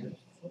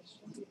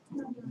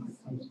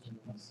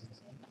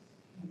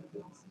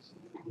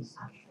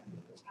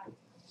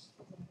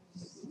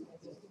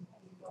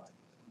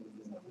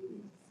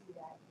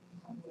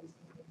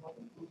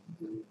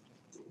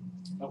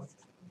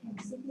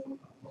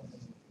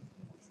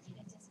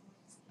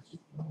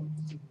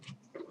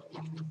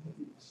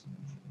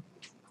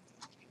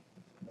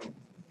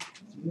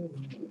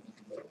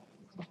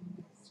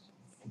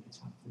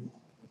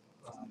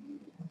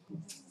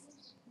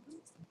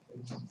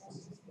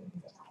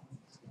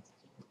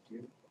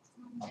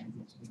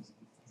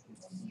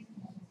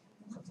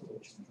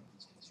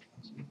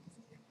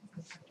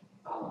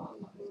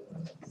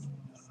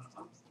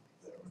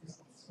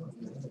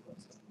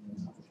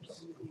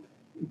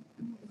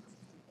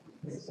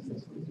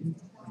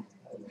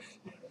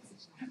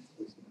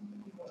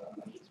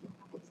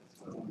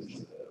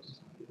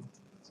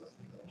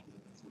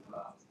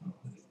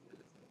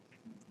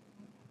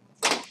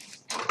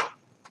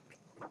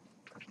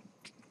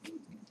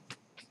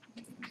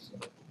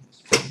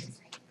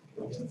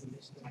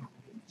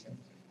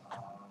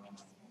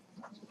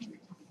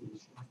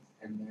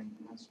 And then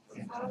ask for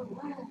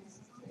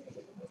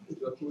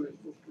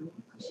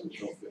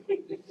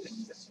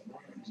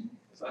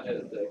I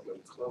had that go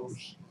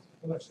close.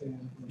 well, actually,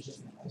 this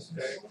is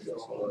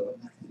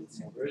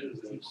Where is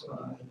it?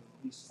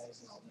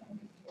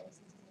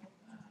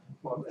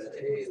 On that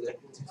A that.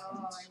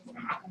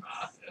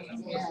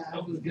 I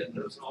was getting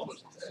those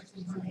almost.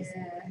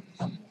 Yeah.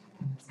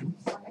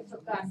 I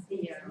forgot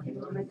the,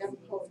 Madam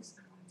Post.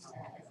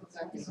 I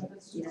forgot the,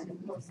 the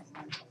post.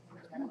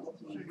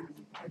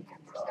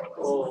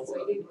 Oh.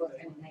 So it was,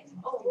 and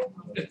then, oh.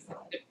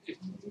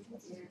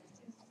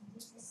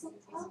 So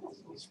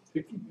powerful.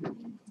 Picky.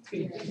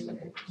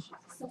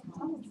 So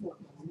powerful.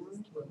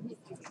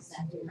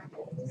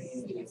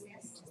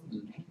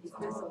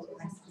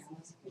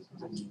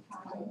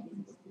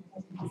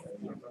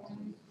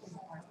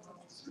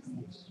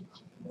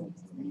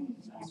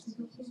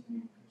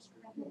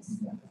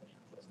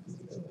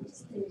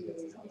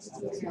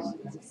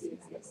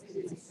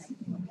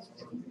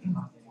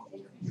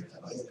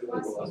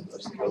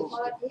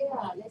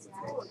 Yeah, let's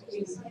go.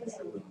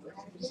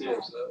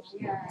 Yes,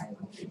 Yeah.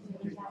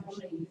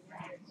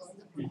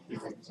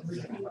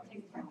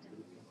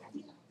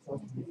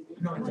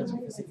 No, it doesn't,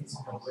 because it needs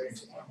to know where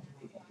to go.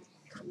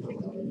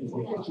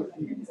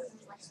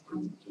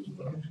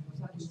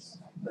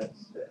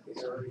 That's that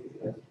area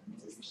that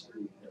you see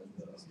in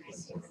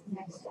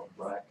the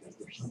bracket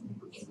or something.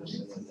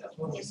 And that's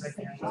what Yes, I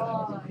can.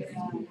 Oh, yeah.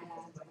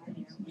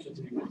 you get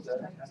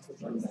that.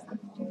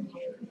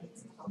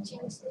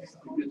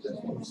 You get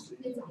that from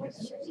Steve.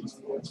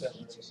 What's that?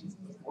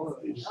 One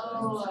of these.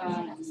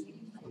 Oh,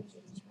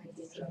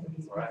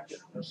 Bracket.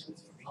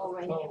 oh,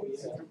 right Oh,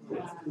 here.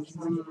 yeah.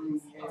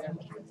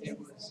 It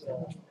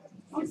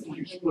was,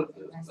 You split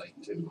the thing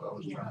too. I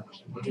was trying to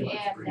split You it.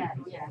 add that,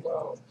 yeah.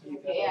 You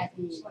add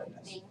the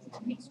thing,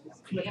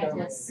 you add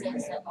the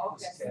sense of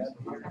August,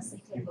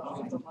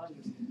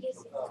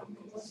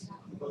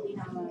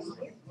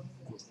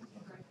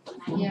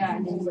 yeah,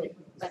 and then,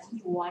 but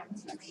you want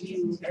you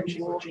to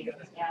move it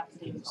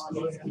after all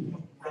this.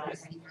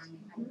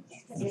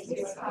 This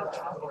is how,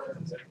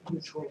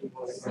 which one you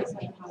want this to is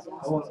have?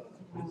 how,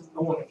 I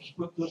want to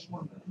split this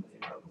one.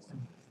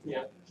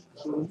 Yeah.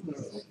 So,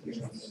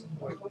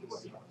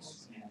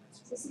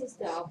 this is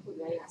the output,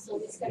 right? So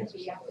it's gonna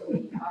be after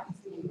the art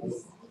field.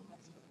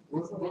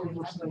 we're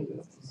just saying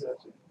that.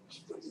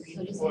 So this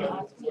is the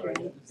art field, right? I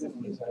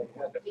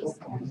had to This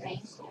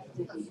contains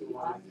after the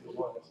art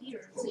field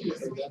here. So you,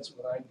 That's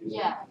what I do.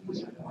 yeah.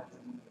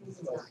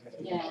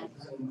 Yeah,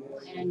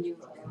 and you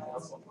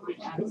put it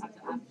after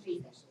art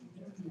field.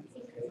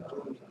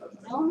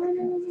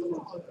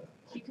 No.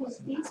 Because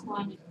this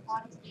one is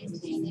part of this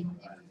thing.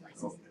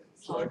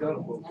 So I got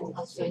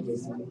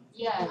them.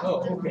 Yeah.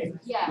 Oh, okay.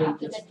 Yeah, Then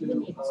after just that do,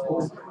 unit.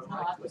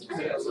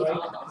 yeah,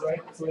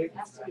 right click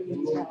and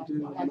move to,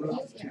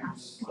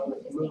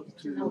 move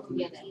to, All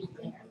together.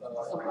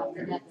 So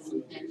after that,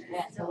 then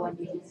that's the one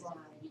you just,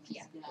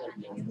 yeah.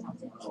 there you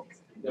go.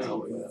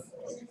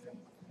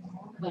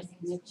 But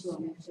make sure.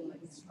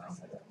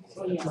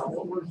 Oh, yeah.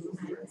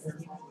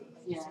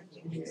 Yeah.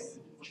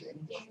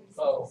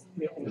 Oh,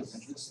 it was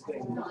this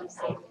thing,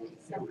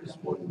 it was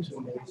 1,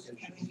 2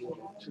 notifications,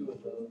 two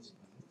of those.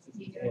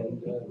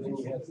 And then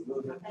you had to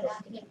move it up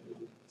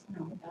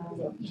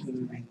to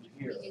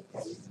here.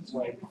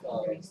 Like,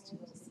 or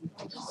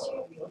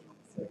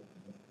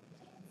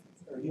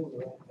you'll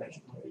go.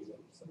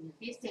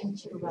 This thing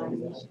should run,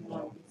 this thing,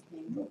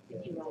 you run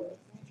it.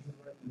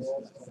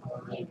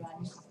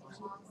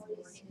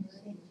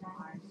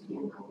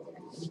 You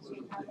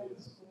run it.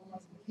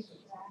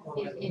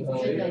 It's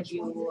good that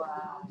you,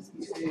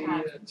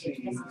 have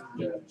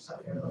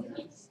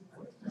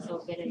so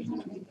better you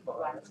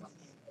run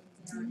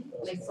something.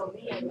 Like for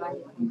me, I run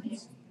it from here.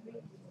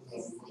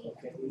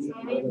 Okay, we need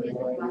another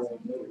line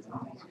right there.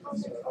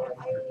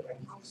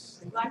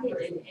 Run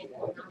it and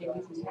open the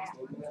new tab.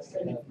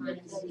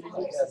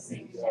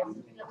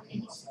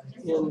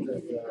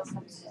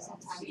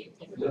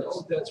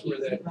 That's where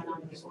that,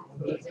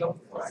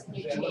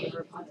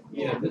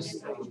 yeah,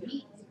 this thing goes,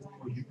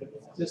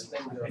 this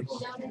thing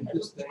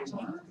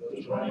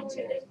goes right.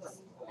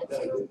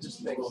 This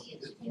thing,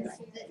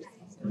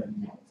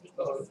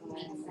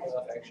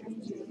 actually.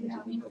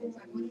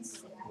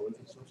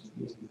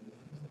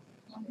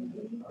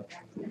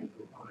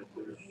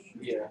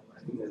 Yeah,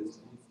 and then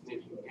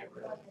maybe we'll get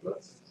rid of it,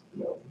 but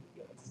no.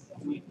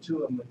 We need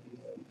two of them.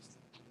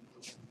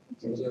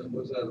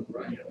 Was that a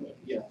bracket?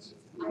 Yes.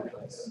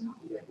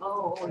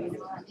 Oh, you know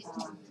what,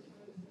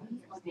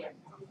 yeah.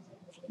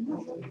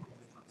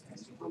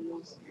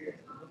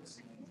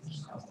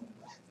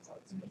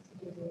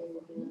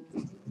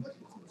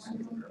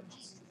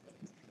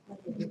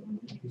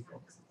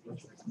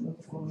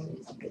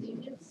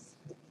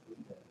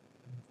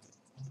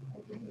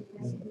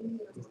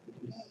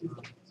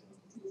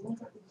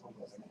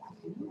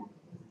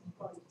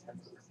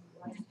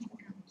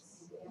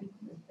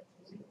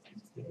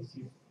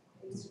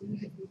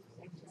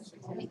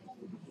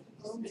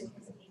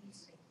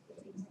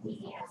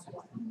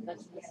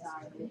 That's the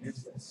side.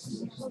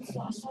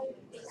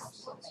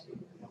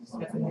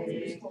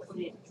 Put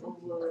it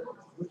over.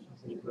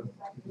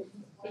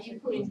 Can you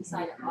put it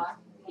inside the art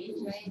page,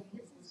 right?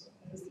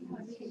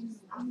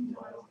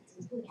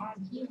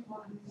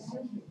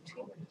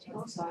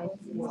 Oh, sorry.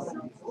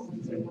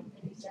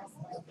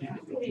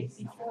 Put it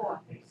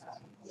before.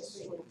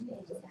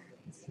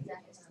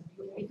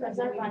 Because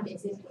that one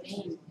is in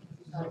green.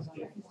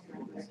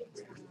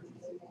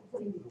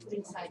 Put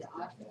inside the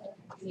art.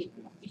 You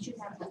should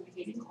have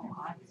complicated called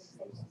art.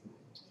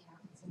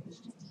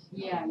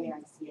 Yeah,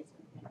 yes.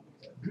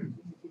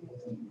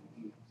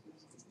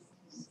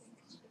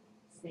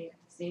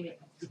 Save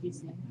it. Did you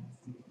save it?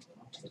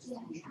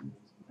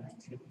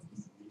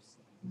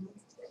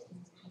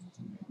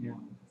 Yeah.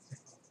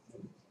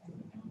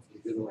 You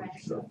get all your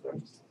stuff there.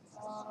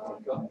 I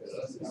got it.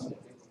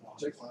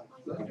 Take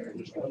my thing here and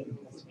just go.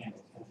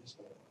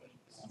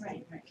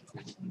 Right.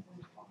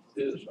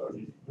 It is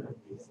hard.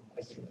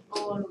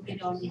 Or look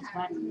at on this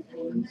one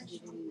and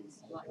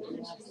what you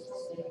have to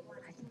say.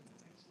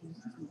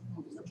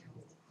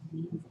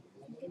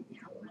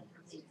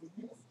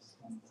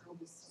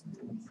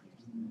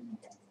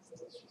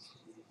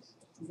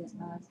 Is that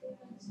art?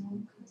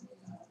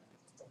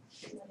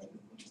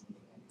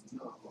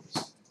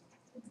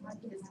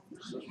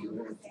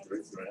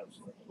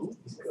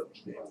 Looks good.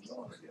 I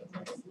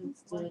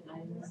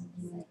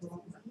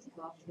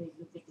go off they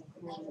look at the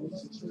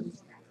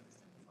photos.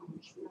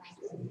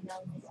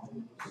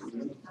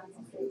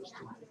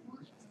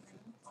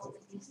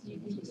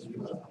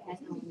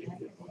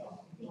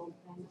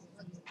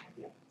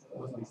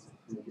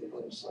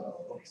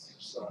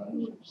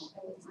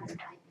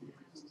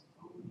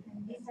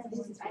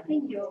 I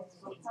think you'll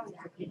probably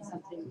forget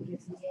something because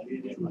it's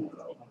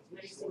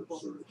very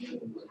simple.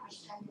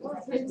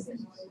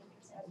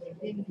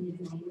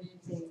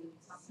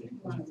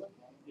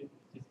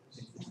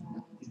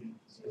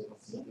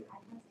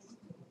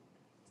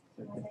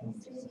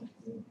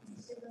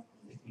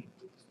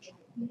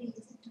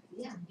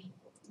 Yeah.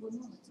 Well,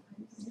 no,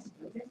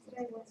 that's what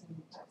I was.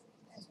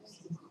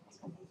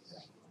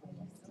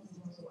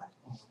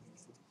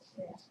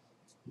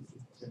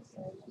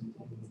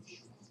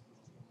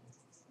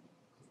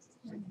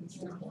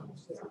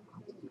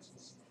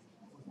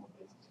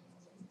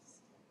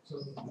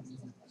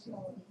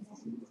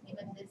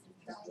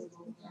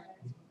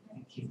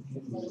 Even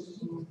this is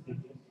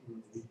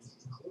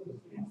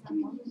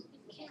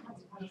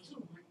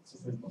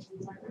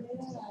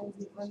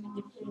When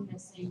you put in the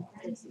same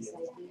place, it's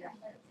like,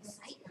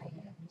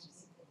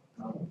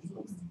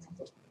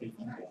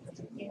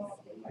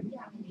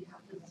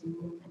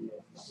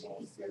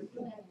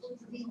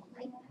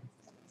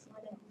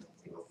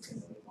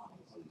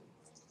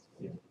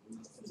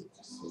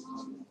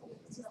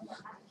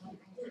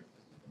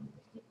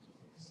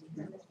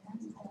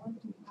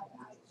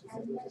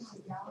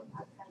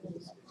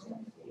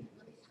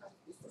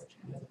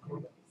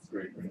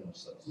 Great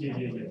grandson. He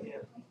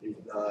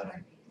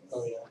died.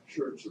 Oh, yeah.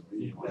 Shirts are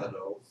being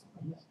meadow.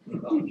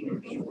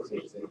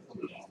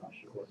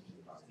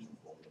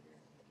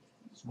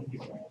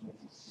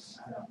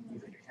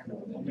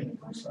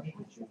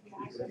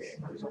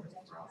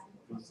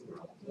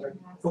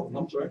 Oh,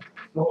 I'm sorry.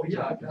 Oh,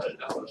 yeah, I got it.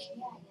 I was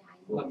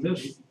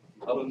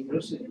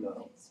missing,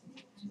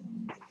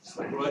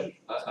 right,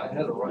 I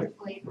had a right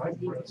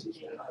parenthesis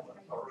and I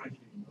right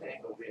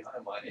angle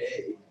behind my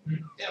A.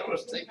 Yeah, I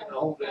was taking the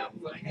whole damn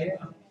thing.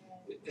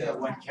 Yeah,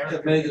 one character.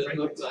 It made it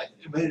look like,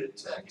 it made it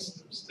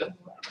text instead.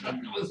 I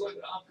was like,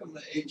 how come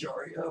the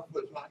HREF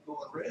was not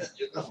going red,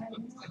 you know?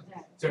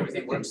 So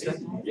everything works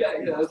then? Yeah,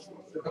 that's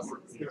what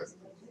worked here.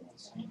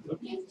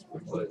 Looks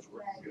like it's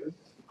working good.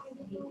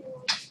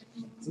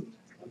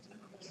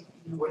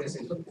 What is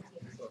it?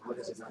 What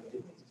does it not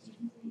do?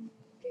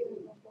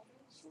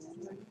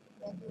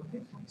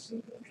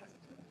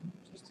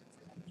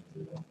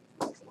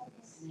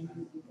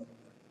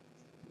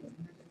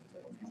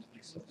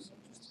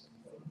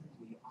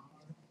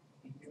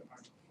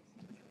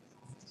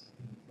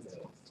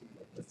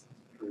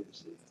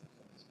 Crazy.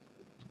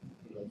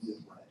 I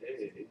did my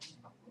A.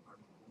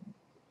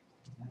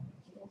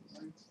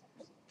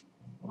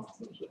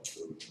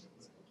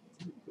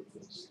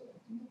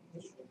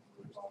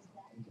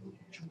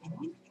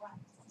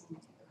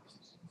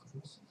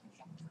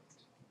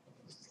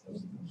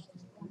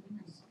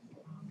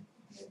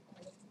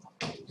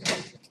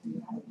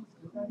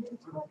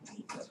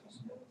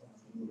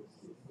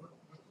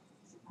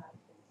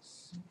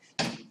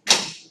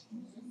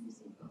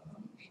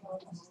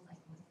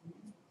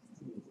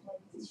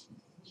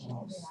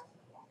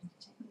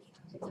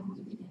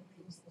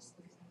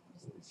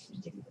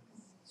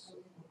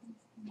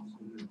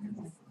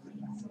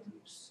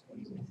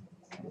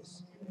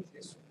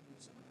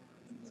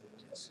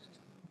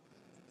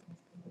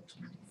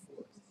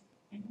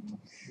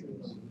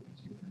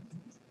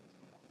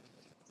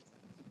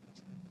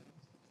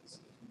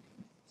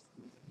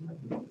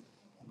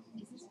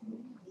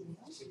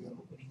 So you're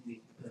opening the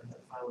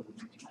file of the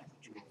 29,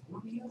 but you were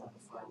working on the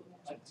file of the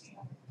 19.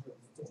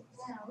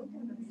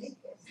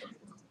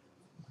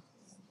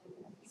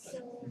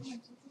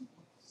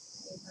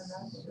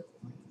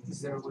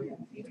 Is there a way,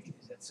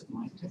 is that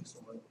sublime text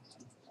or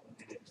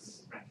it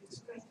is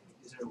brackets?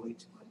 Is there a way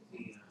to put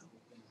the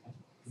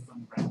from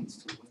brackets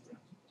to web browser?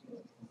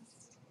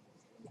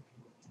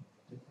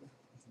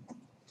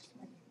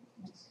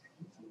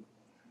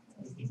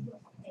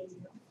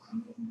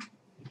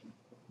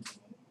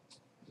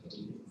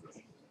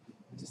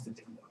 Just a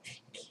different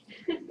question.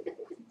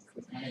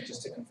 Click on it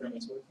just to confirm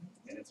it's working,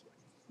 and it's working.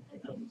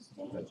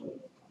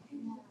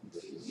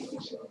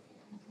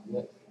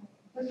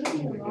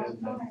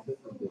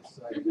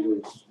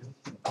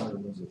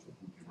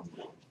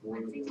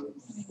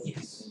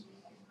 Yes.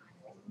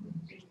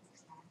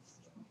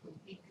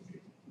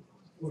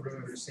 Well,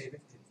 remember to save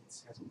it. It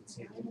hasn't been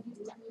saved.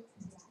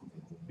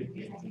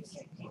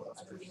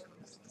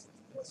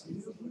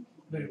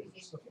 There it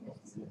is.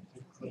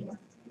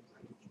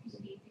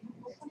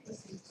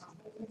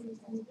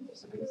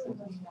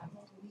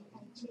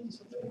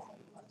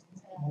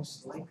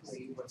 Most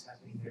likely, what's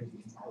happening there is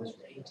you can close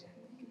your A tab.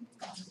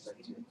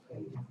 Ready to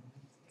create.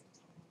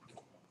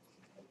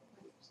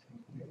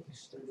 You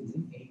started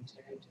an A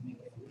tab to make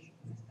it leave,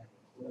 and then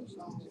close it.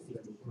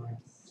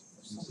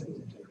 So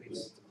it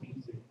creates the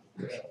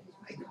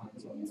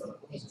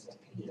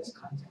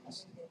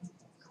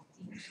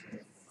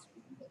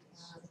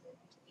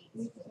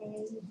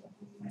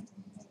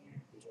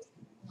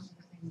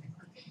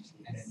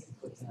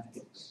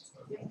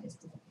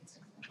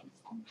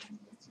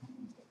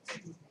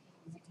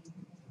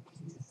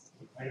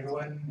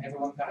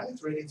Everyone got it?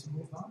 Ready to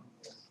move on?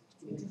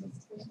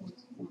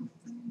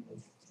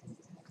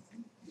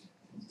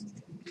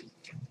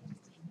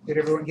 Did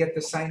everyone get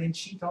the sign-in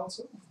sheet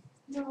also?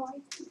 No, I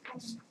think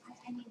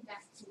I need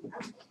that too.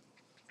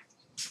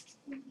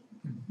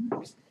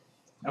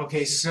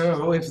 Okay,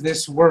 so if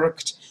this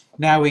worked,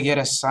 now we get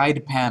a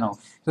side panel.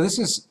 So this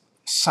is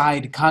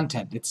side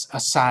content. It's a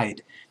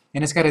side.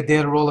 And it's got a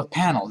data role of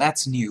panel.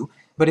 That's new.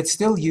 But it's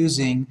still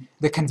using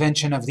the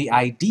convention of the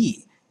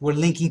ID. We're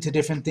linking to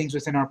different things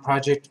within our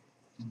project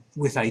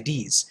with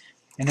IDs.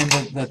 And then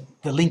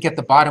the link at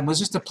the bottom was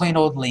just a plain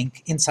old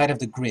link inside of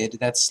the grid.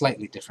 That's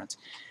slightly different.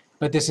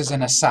 But this is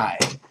an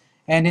aside.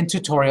 And in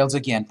tutorials,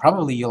 again,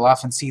 probably you'll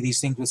often see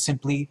these things with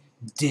simply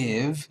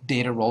div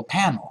data role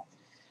panel.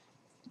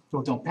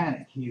 Well, don't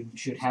panic. You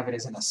should have it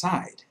as an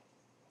aside.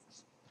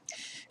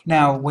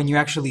 Now, when you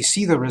actually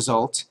see the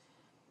result,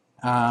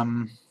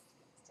 right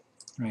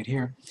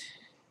here,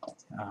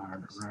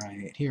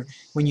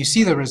 when you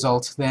see the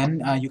result,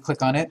 then you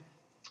click on it.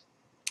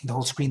 The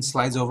whole screen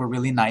slides over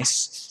really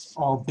nice,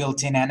 all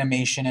built-in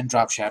animation and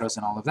drop shadows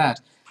and all of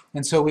that.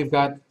 And so we've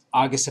got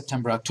August,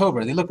 September,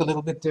 October. They look a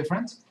little bit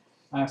different.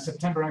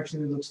 September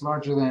actually looks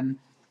larger than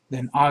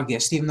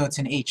August, even though it's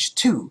in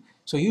H2.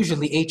 So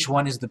usually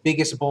H1 is the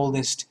biggest,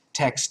 boldest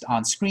text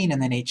on screen,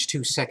 and then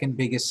H2 second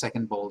biggest,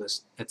 second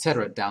boldest,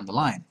 etc. down the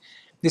line.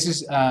 This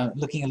is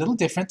looking a little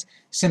different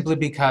simply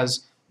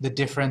because the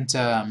different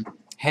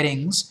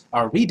headings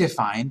are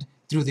redefined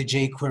through the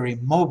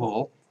jQuery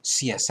mobile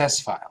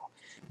CSS file.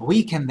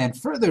 We can then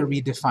further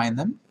redefine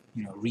them,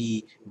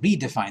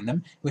 redefine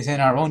them within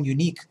our own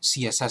unique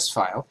CSS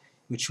file,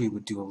 which we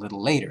would do a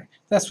little later.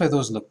 That's why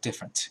those look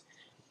different.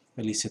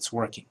 At least it's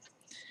working.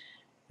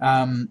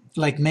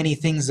 Like many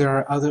things,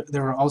 there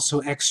are also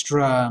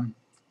extra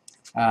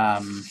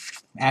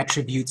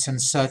attributes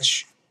and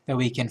such that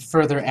we can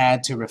further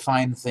add to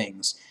refine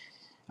things.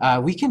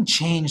 We can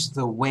change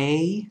the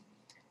way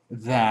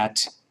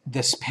that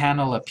this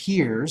panel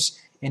appears,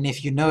 and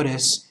if you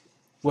notice,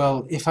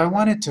 well, if I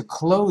wanted to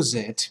close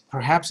it,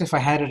 perhaps if I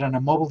had it on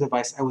a mobile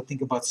device, I would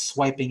think about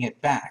swiping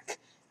it back.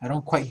 I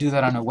don't quite do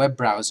that on a web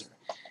browser.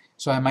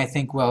 So I might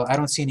think, well, I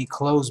don't see any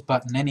close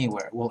button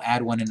anywhere. We'll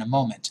add one in a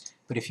moment.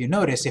 But if you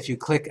notice, if you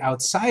click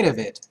outside of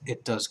it,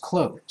 it does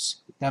close.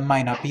 That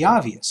might not be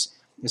obvious,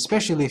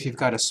 especially if you've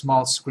got a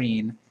small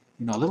screen,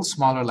 a little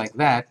smaller like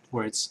that,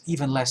 where it's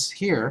even less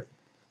here.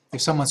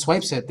 If someone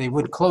swipes it, they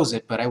would close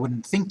it, but I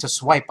wouldn't think to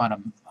swipe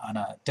on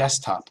a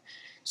desktop.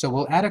 So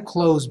we'll add a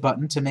close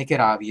button to make it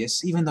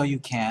obvious, even though you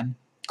can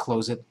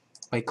close it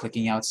by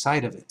clicking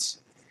outside of it.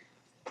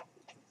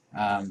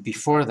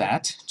 Before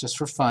that, just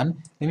for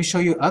fun, let me show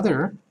you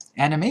other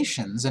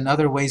animations and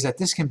other ways that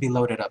this can be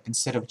loaded up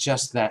instead of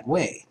just that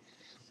way.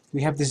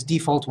 We have this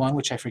default one,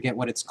 which I forget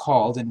what it's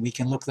called, and we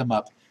can look them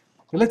up.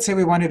 But let's say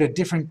we wanted a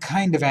different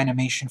kind of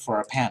animation for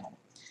our panel.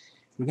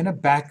 We're going to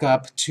back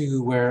up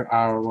to where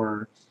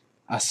our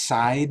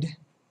aside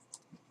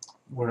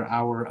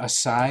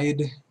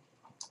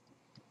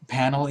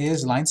panel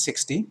is, line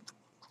 60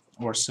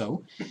 or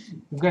so.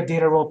 We've got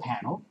data role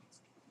panel.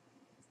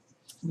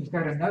 We've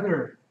got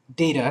another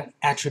data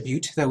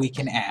attribute that we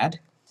can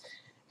add.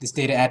 This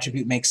data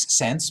attribute makes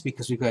sense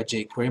because we've got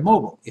jQuery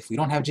mobile. If we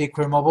don't have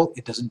jQuery mobile,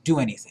 it doesn't do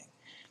anything.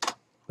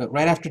 But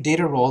right after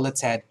data role,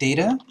 let's add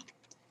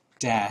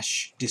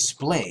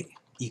data-display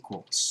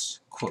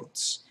equals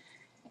quotes.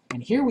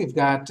 And here we've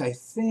got, I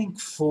think,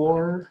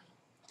 4,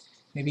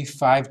 maybe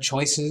 5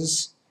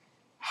 choices.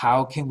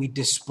 How can we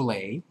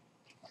display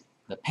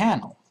the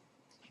panel?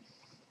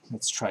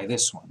 Let's try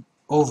this one.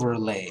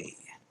 Overlay,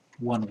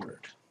 one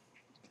word.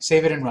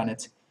 Save it and run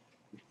it,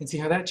 and see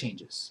how that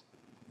changes.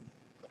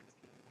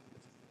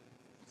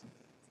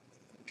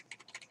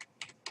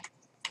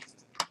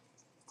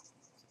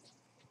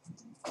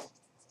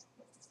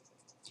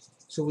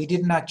 So we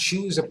did not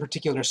choose a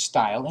particular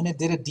style, and it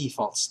did a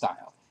default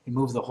style. It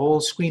moved the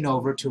whole screen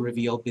over to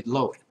reveal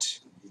below it.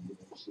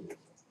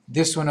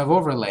 This one of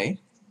overlay,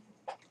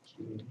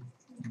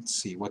 let's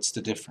see, what's the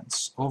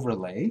difference?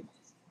 Overlay,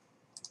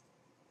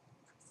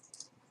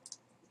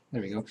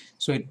 there we go.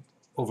 So it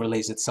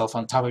overlays itself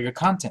on top of your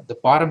content. The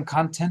bottom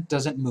content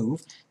doesn't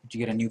move, but you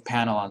get a new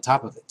panel on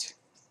top of it.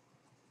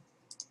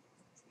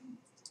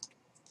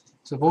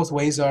 So both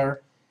ways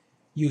are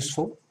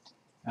useful.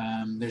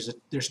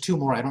 There's 2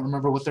 more. I don't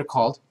remember what they're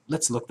called.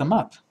 Let's look them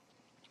up.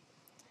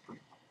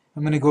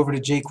 I'm going to go over to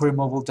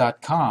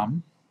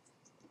jQueryMobile.com.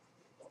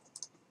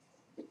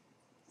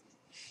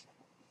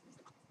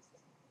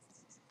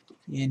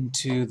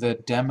 Into the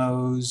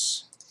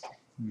demos.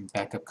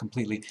 Back up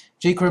completely.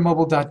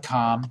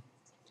 jQueryMobile.com.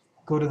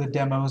 Go to the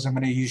demos. I'm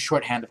going to use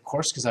shorthand, of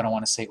course, because I don't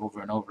want to say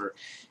over and over.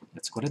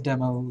 Let's go to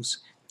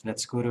demos.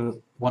 Let's go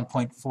to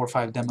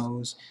 1.45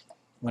 demos.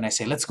 When I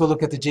say let's go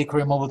look at the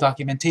jQuery mobile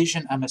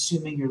documentation, I'm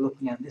assuming you're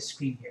looking at this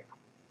screen here.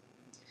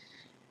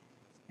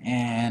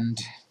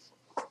 And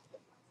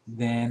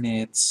then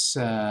it's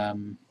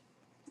under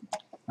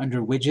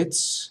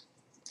widgets,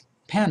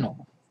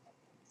 panel.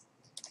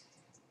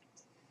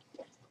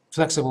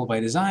 Flexible by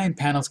design,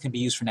 panels can be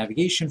used for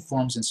navigation,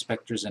 forms,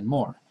 inspectors, and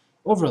more.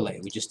 overlay.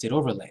 We just did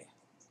overlay.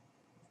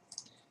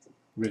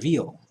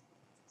 Reveal.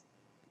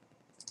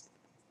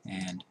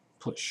 And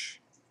push.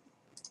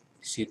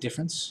 See a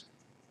difference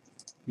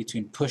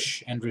between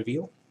push and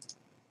reveal?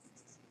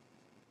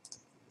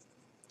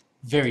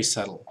 Very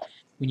subtle.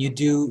 When you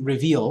do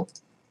reveal,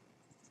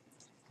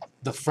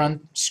 the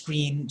front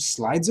screen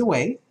slides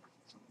away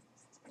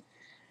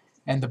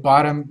and the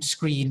bottom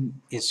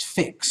screen is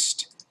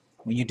fixed.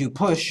 When you do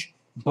push,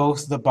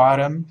 both the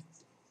bottom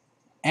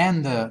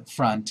and the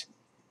front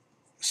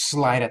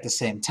slide at the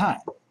same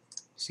time.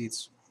 See,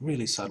 it's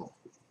really subtle.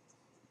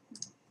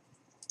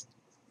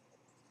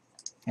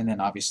 And then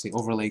obviously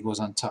overlay goes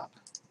on top.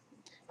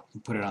 You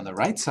can put it on the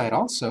right side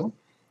also.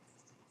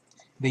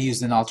 They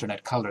used an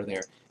alternate color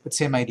there, but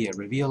same idea.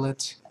 Reveal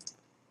it,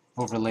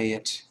 overlay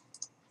it,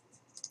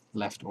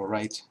 left or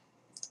right.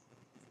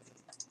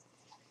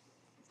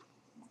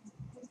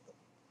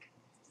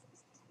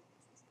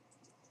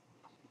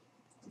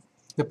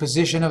 The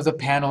position of the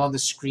panel on the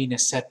screen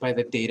is set by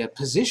the data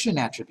position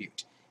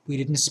attribute. We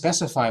didn't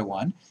specify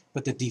one,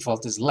 but the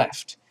default is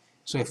left.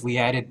 So if we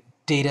added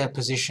data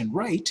position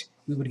right,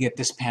 we would get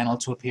this panel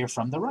to appear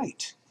from the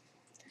right.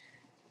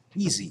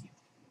 Easy.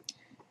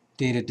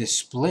 Data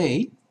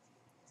display,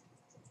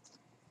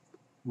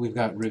 we've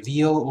got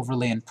reveal,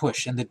 overlay, and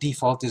push, and the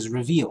default is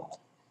reveal.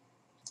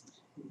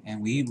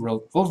 And we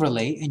wrote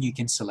overlay, and you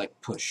can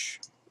select push.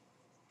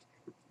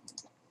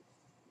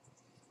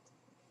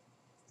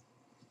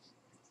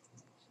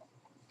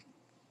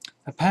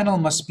 A panel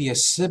must be a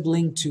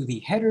sibling to the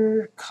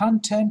header,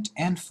 content,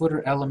 and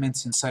footer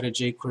elements inside a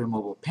jQuery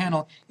mobile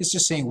panel. It's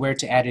just saying where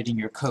to add it in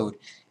your code.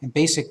 And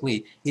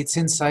basically, it's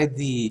inside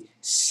the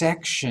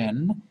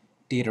section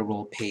data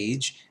role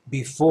page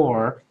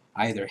before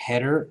either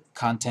header,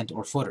 content,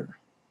 or footer,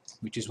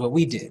 which is what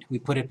we did. We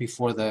put it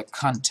before the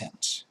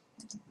content.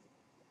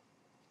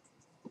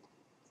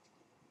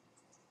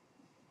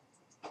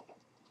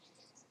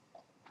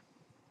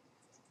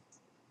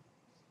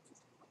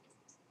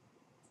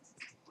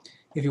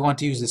 If you want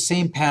to use the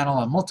same panel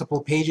on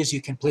multiple pages,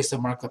 you can place the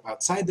markup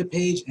outside the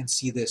page and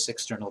see this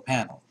external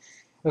panel.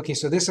 Okay,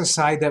 so this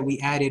aside that we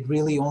added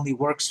really only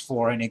works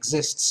for and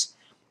exists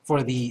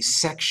for the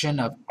section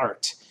of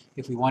art.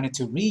 If we wanted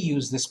to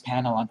reuse this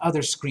panel on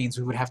other screens,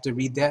 we would have to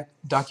read that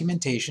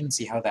documentation and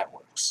see how that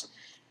works.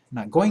 I'm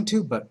not going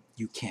to, but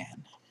you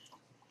can.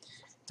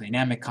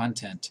 Dynamic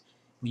content.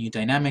 When you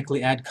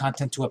dynamically add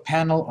content to a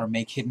panel or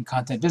make hidden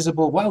content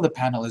visible while the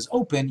panel is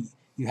open,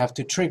 you have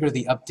to trigger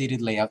the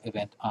updated layout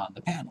event on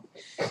the panel.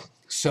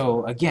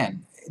 So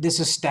again, this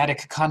is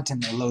static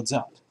content that loads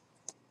up.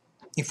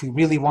 If we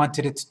really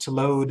wanted it to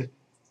load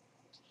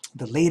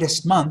the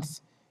latest month,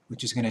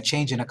 which is going to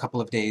change in a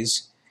couple of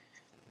days,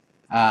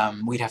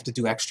 we'd have to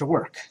do extra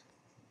work.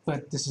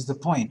 But this is the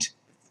point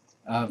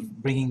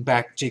of bringing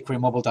back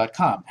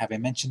jQueryMobile.com. Have I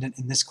mentioned it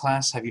in this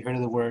class? Have you heard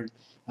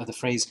of the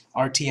phrase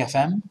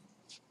RTFM?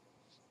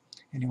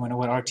 Anyone know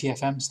what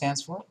RTFM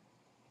stands for?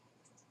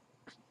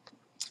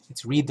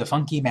 It's read the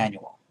funky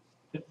manual.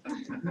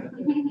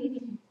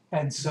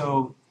 And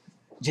so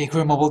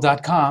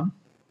jQueryMobile.com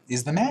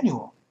is the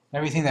manual.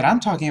 Everything that I'm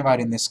talking about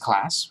in this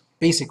class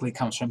basically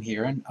comes from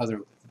here and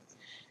other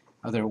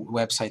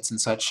websites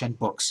and such and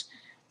books.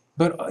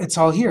 But it's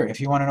all here.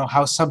 If you want to know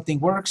how something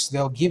works,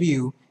 they'll give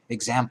you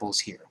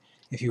examples here.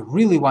 If you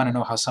really want to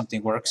know how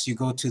something works, you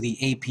go to the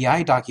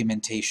API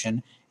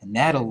documentation, and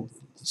that'll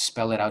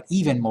spell it out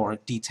even more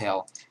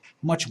detail,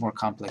 much more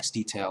complex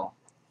detail.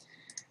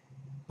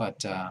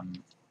 But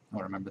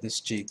remember this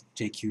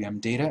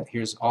JQM data.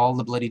 Here's all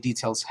the bloody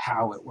details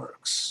how it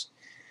works.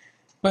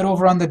 But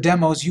over on the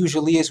demos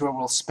usually is where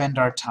we'll spend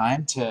our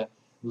time to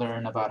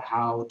learn about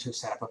how to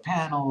set up a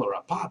panel or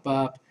a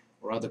pop-up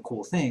or other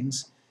cool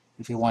things.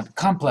 If you want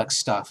complex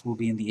stuff, we'll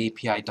be in the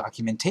API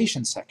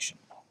documentation section.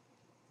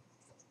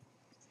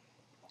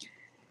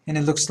 And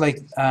it looks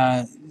like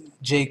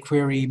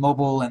jQuery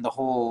Mobile and the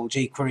whole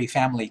jQuery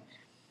family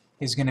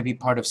is going to be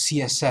part of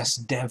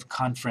CSS Dev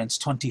Conference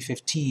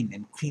 2015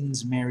 in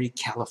Queensmary,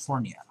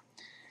 California,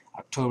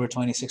 October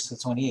 26th to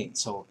 28th.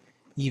 So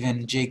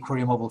even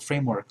jQuery mobile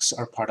frameworks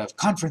are part of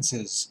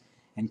conferences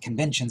and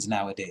conventions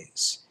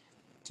nowadays.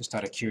 Just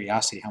out of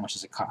curiosity, how much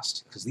does it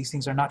cost? Because these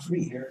things are not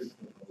free.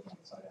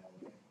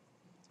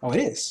 Oh, it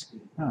is?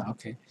 Oh,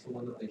 okay.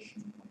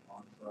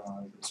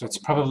 So it's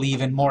probably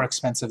even more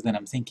expensive than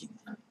I'm thinking.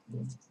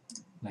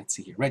 Let's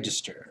see here.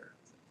 Register.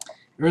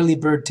 Early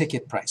bird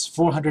ticket price,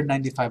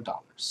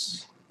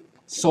 $495.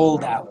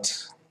 Sold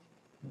out.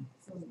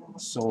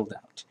 Sold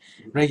out.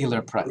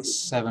 Regular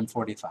price,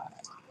 $745.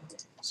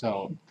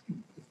 So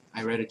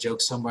I read a joke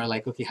somewhere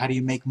like, okay, how do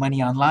you make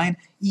money online?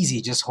 Easy,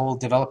 just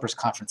hold developers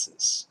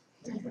conferences.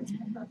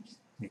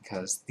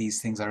 Because these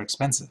things are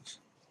expensive.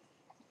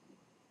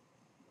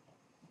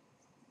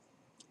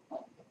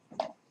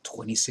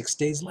 26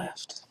 days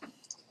left.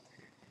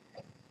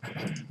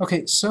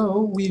 Okay, so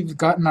we've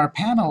gotten our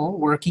panel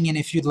working, and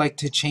if you'd like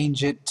to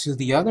change it to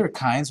the other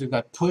kinds, we've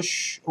got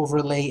push,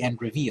 overlay,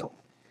 and reveal.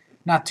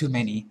 Not too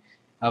many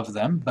of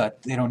them,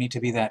 but they don't need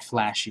to be that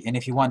flashy. And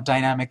if you want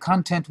dynamic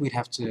content, we'd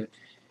have to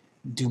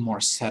do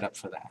more setup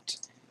for that.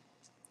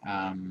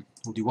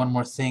 We'll do one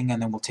more thing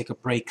and then we'll take a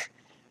break.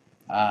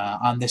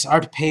 On this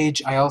art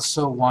page, I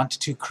also want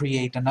to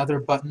create another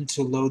button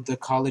to load the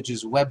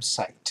college's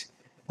website.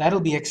 That'll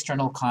be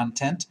external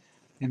content,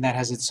 and that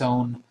has its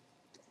own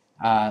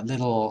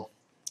little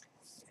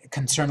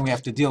concern we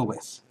have to deal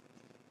with.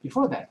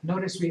 Before that,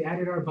 notice we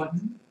added our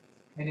button,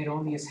 and it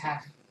only is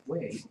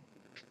halfway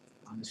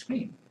on the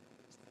screen.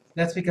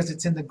 That's because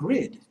it's in the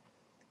grid.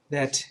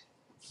 That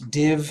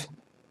div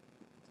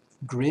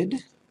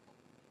grid,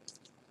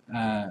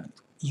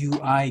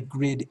 UI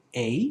grid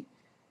A,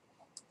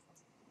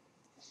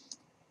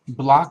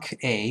 block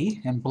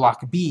A, and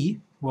block B,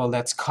 well,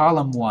 that's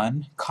column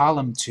 1,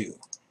 column 2.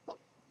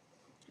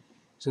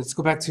 So let's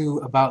go back to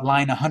about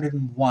line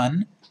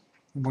 101,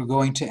 and we're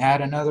going to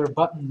add another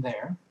button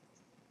there.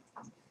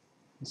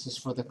 This is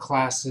for the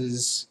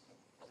classes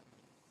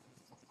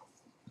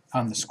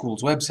on the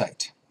school's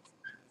website.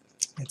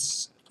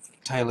 It's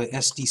titled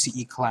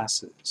SDCE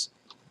classes.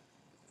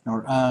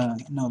 Or,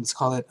 no, let's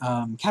call it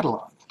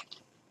catalog.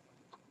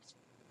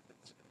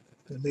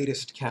 The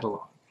latest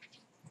catalog.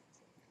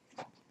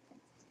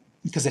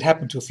 Because it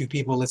happened to a few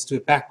people, let's do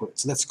it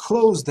backwards. Let's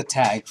close the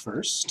tag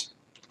first.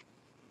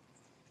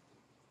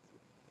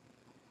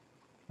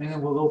 And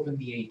then we'll open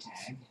the A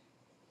tag.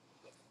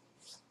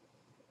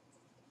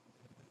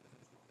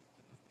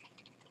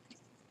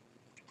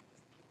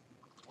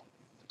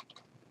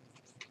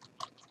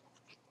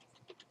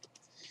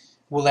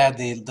 We'll add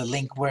the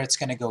link where it's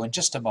going to go in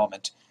just a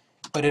moment.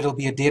 But it'll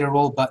be a data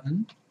roll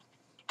button.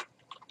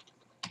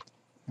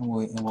 And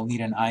we'll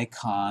need an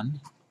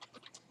icon.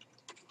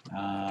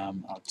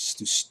 I'll just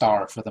do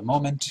star for the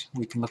moment.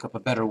 We can look up a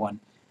better one.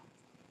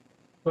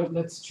 But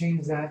let's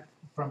change that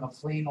from a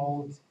plain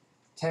old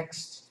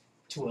text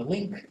to a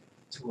link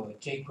to a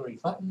jQuery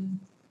button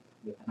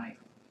with an icon.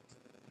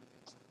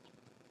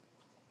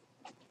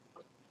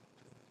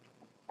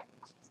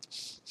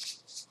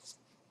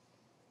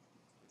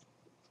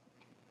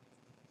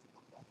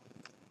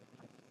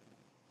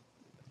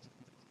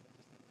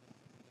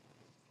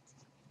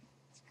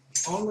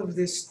 All of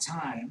this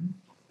time,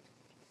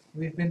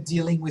 we've been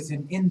dealing with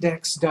an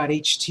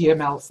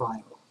index.html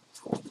file.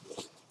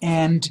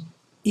 And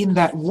in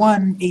that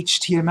one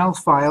HTML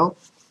file,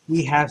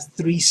 we have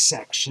 3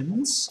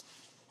 sections: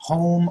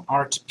 home,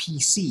 art,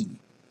 PC.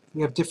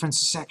 We have different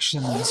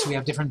sections, we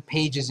have different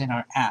pages in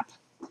our app.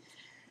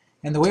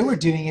 And the way we're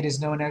doing it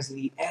is known as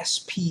the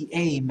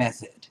SPA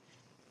method,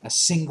 a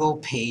single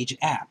page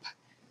app.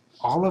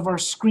 All of our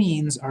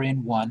screens are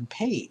in one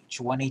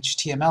page, one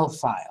HTML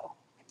file.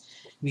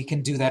 We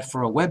can do that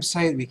for a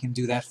website, we can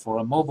do that for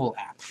a mobile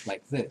app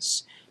like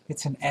this.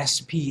 It's an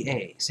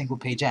SPA, single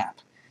page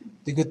app.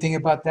 The good thing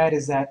about that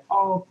is that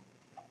all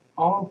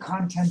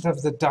content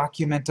of the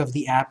document of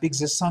the app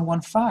exists on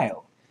one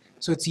file.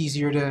 So it's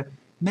easier to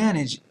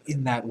manage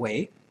in that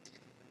way.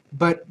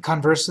 But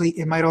conversely,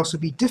 it might also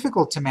be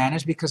difficult to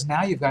manage because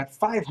now you've got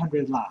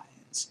 500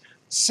 lines,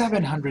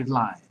 700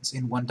 lines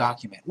in one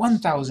document,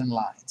 1,000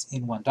 lines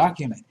in one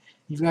document.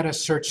 You've got to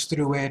search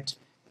through it,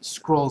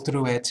 scroll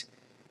through it,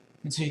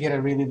 and so you get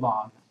a really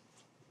long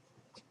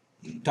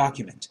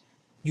document.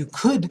 You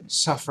could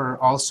suffer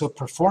also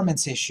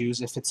performance issues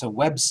if it's a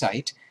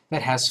website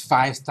that has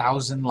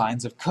 5,000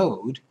 lines of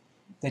code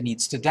that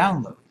needs to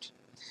download.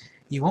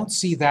 You won't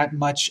see that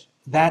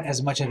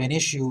as much of an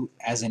issue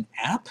as an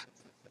app,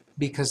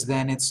 because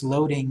then it's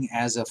loading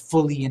as a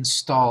fully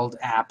installed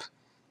app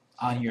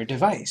on your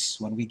device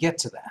when we get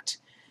to that.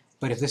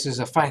 But if this is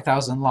a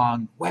 5,000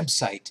 long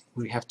website,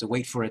 we have to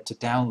wait for it to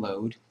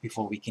download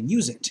before we can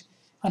use it.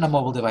 On a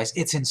mobile device,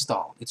 it's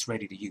installed, it's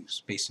ready to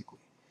use, basically.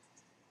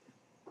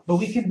 But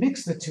we can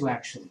mix the two,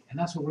 actually, and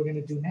that's what we're going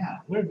to do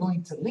now. We're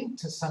going to link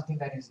to something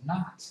that is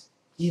not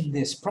in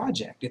this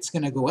project. It's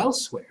going to go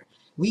elsewhere.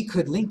 We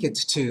could link it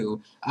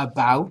to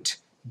about.html.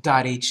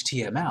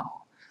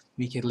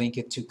 We could link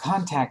it to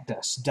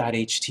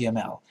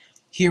contactus.html.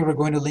 Here we're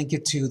going to link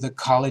it to the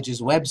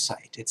college's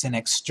website. It's an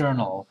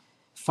external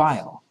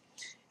file.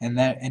 And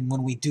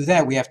when we do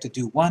that, we have to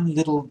do one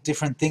little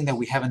different thing that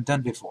we haven't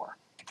done before.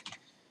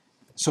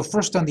 So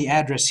first on the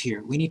address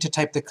here, we need to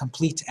type the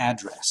complete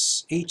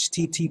address,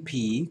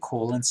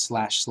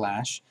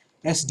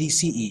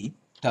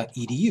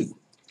 http://sdce.edu.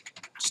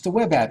 Just a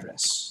web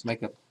address,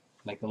 like the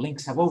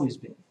links have always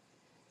been.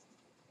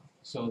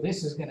 So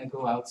this is going to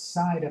go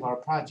outside of our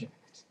project.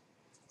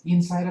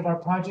 Inside of our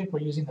project,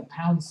 we're using the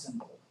pound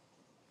symbol.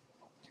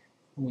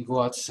 When we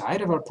go outside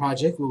of our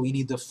project, well, we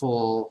need the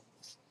full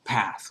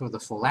path or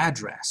the full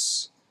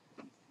address.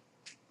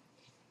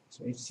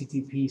 So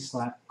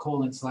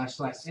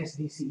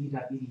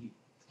http://sdce.edu.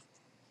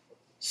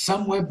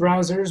 Some web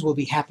browsers will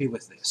be happy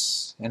with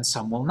this, and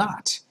some will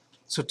not.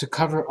 So to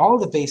cover all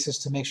the bases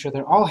to make sure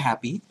they're all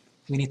happy,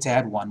 we need to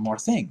add one more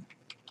thing.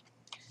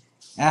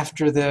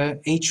 After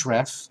the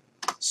href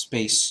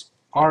space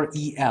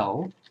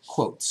rel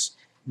quotes,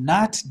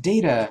 not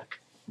data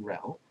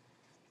rel,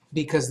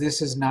 because this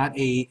is not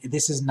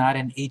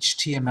an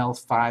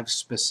HTML5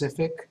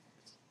 specific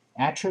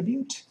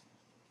attribute.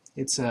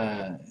 It's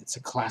a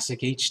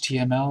classic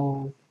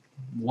HTML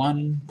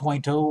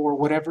 1.0 or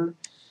whatever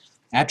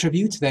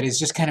attribute that is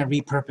just kind of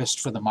repurposed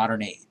for the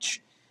modern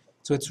age.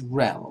 So it's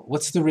rel.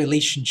 What's the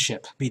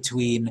relationship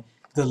between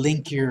the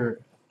link you're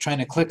trying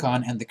to click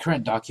on and the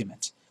current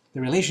document?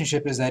 The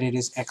relationship is that it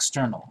is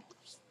external.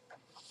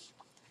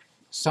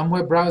 Some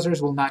web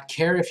browsers will not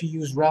care if you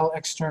use rel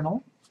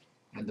external,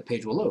 and the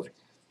page will load.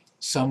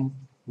 Some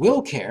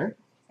will care,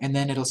 and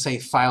then it'll say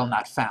file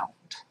not found,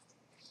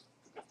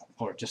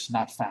 or just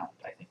not found,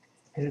 I think.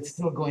 Because it's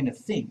still going to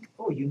think,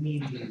 oh, you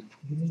mean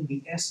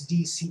the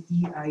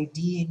SDCE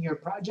ID in your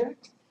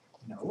project?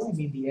 No, I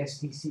mean the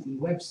SDCE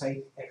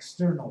website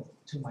external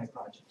to my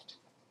project.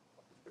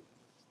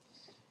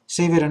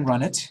 Save it and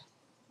run it.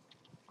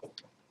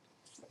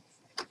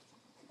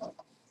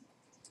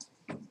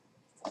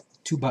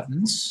 Two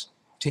buttons,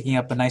 taking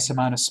up a nice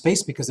amount of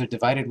space because they're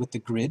divided with the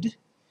grid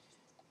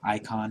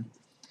icon.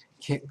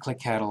 Click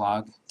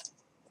catalog.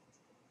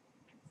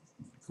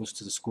 Goes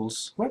to the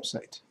school's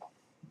website.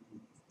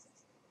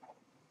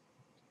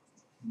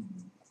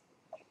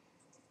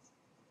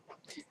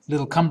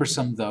 Little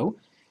cumbersome though,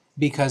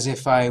 because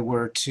if I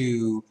were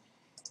to,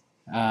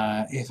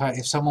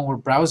 if someone were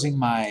browsing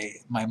my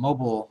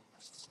mobile,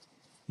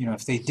 you know,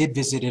 if they did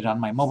visit it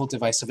on my mobile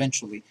device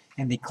eventually,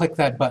 and they click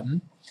that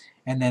button,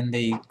 and then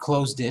they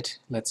closed it,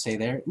 let's say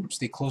there, oops,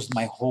 they closed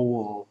my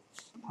whole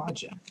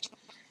project.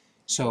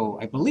 So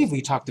I believe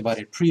we talked about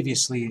it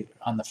previously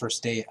on the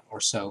first day or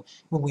so.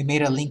 When we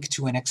made a link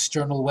to an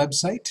external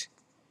website,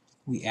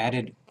 we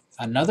added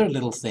another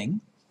little thing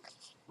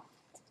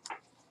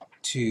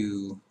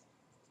to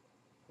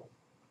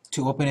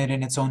open it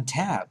in its own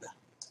tab.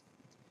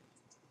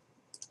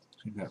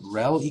 So we've got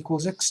rel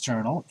equals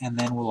external, and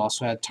then we'll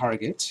also add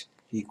target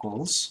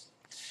equals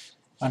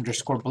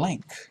underscore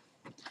blank.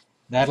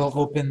 That'll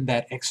open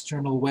that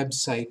external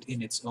website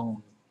in its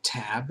own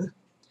tab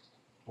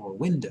or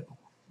window.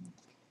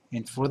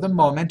 And for the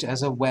moment,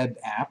 as a web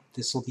app,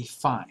 this will be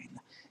fine.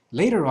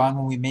 Later on,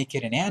 when we make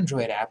it an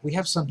Android app, we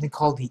have something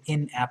called the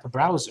in-app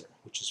browser,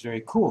 which is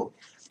very cool.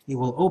 It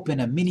will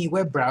open a mini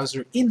web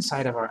browser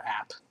inside of our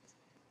app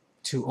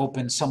to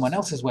open someone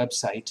else's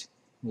website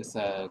with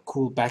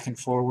cool back and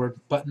forward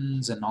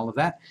buttons and all of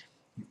that.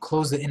 You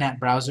close the in-app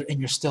browser and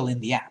you're still in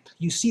the app.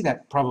 You see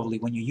that probably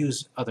when you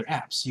use other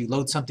apps. You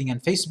load something in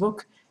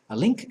Facebook, a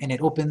link, and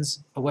it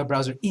opens a web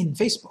browser in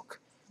Facebook.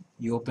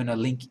 You open a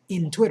link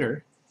in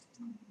Twitter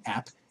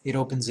app, it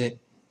opens it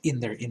in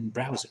their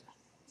in-browser.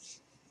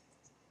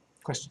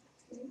 Question?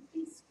 Can you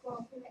please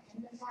scroll to the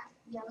end of that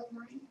yellow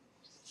line?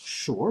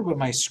 Sure, but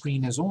my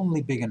screen is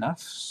only big enough,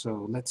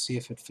 so let's see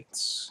if it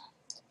fits.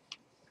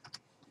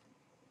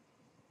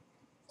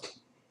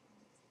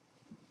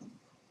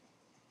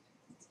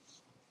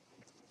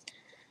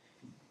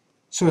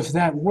 So if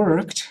that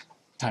worked,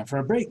 time for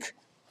a break.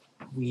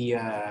 We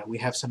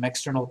have some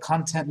external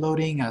content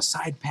loading, a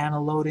side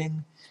panel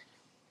loading.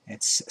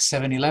 It's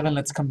 7:11.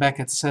 Let's come back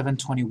at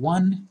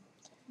 7:21,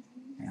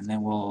 and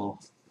then we'll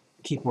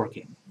keep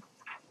working.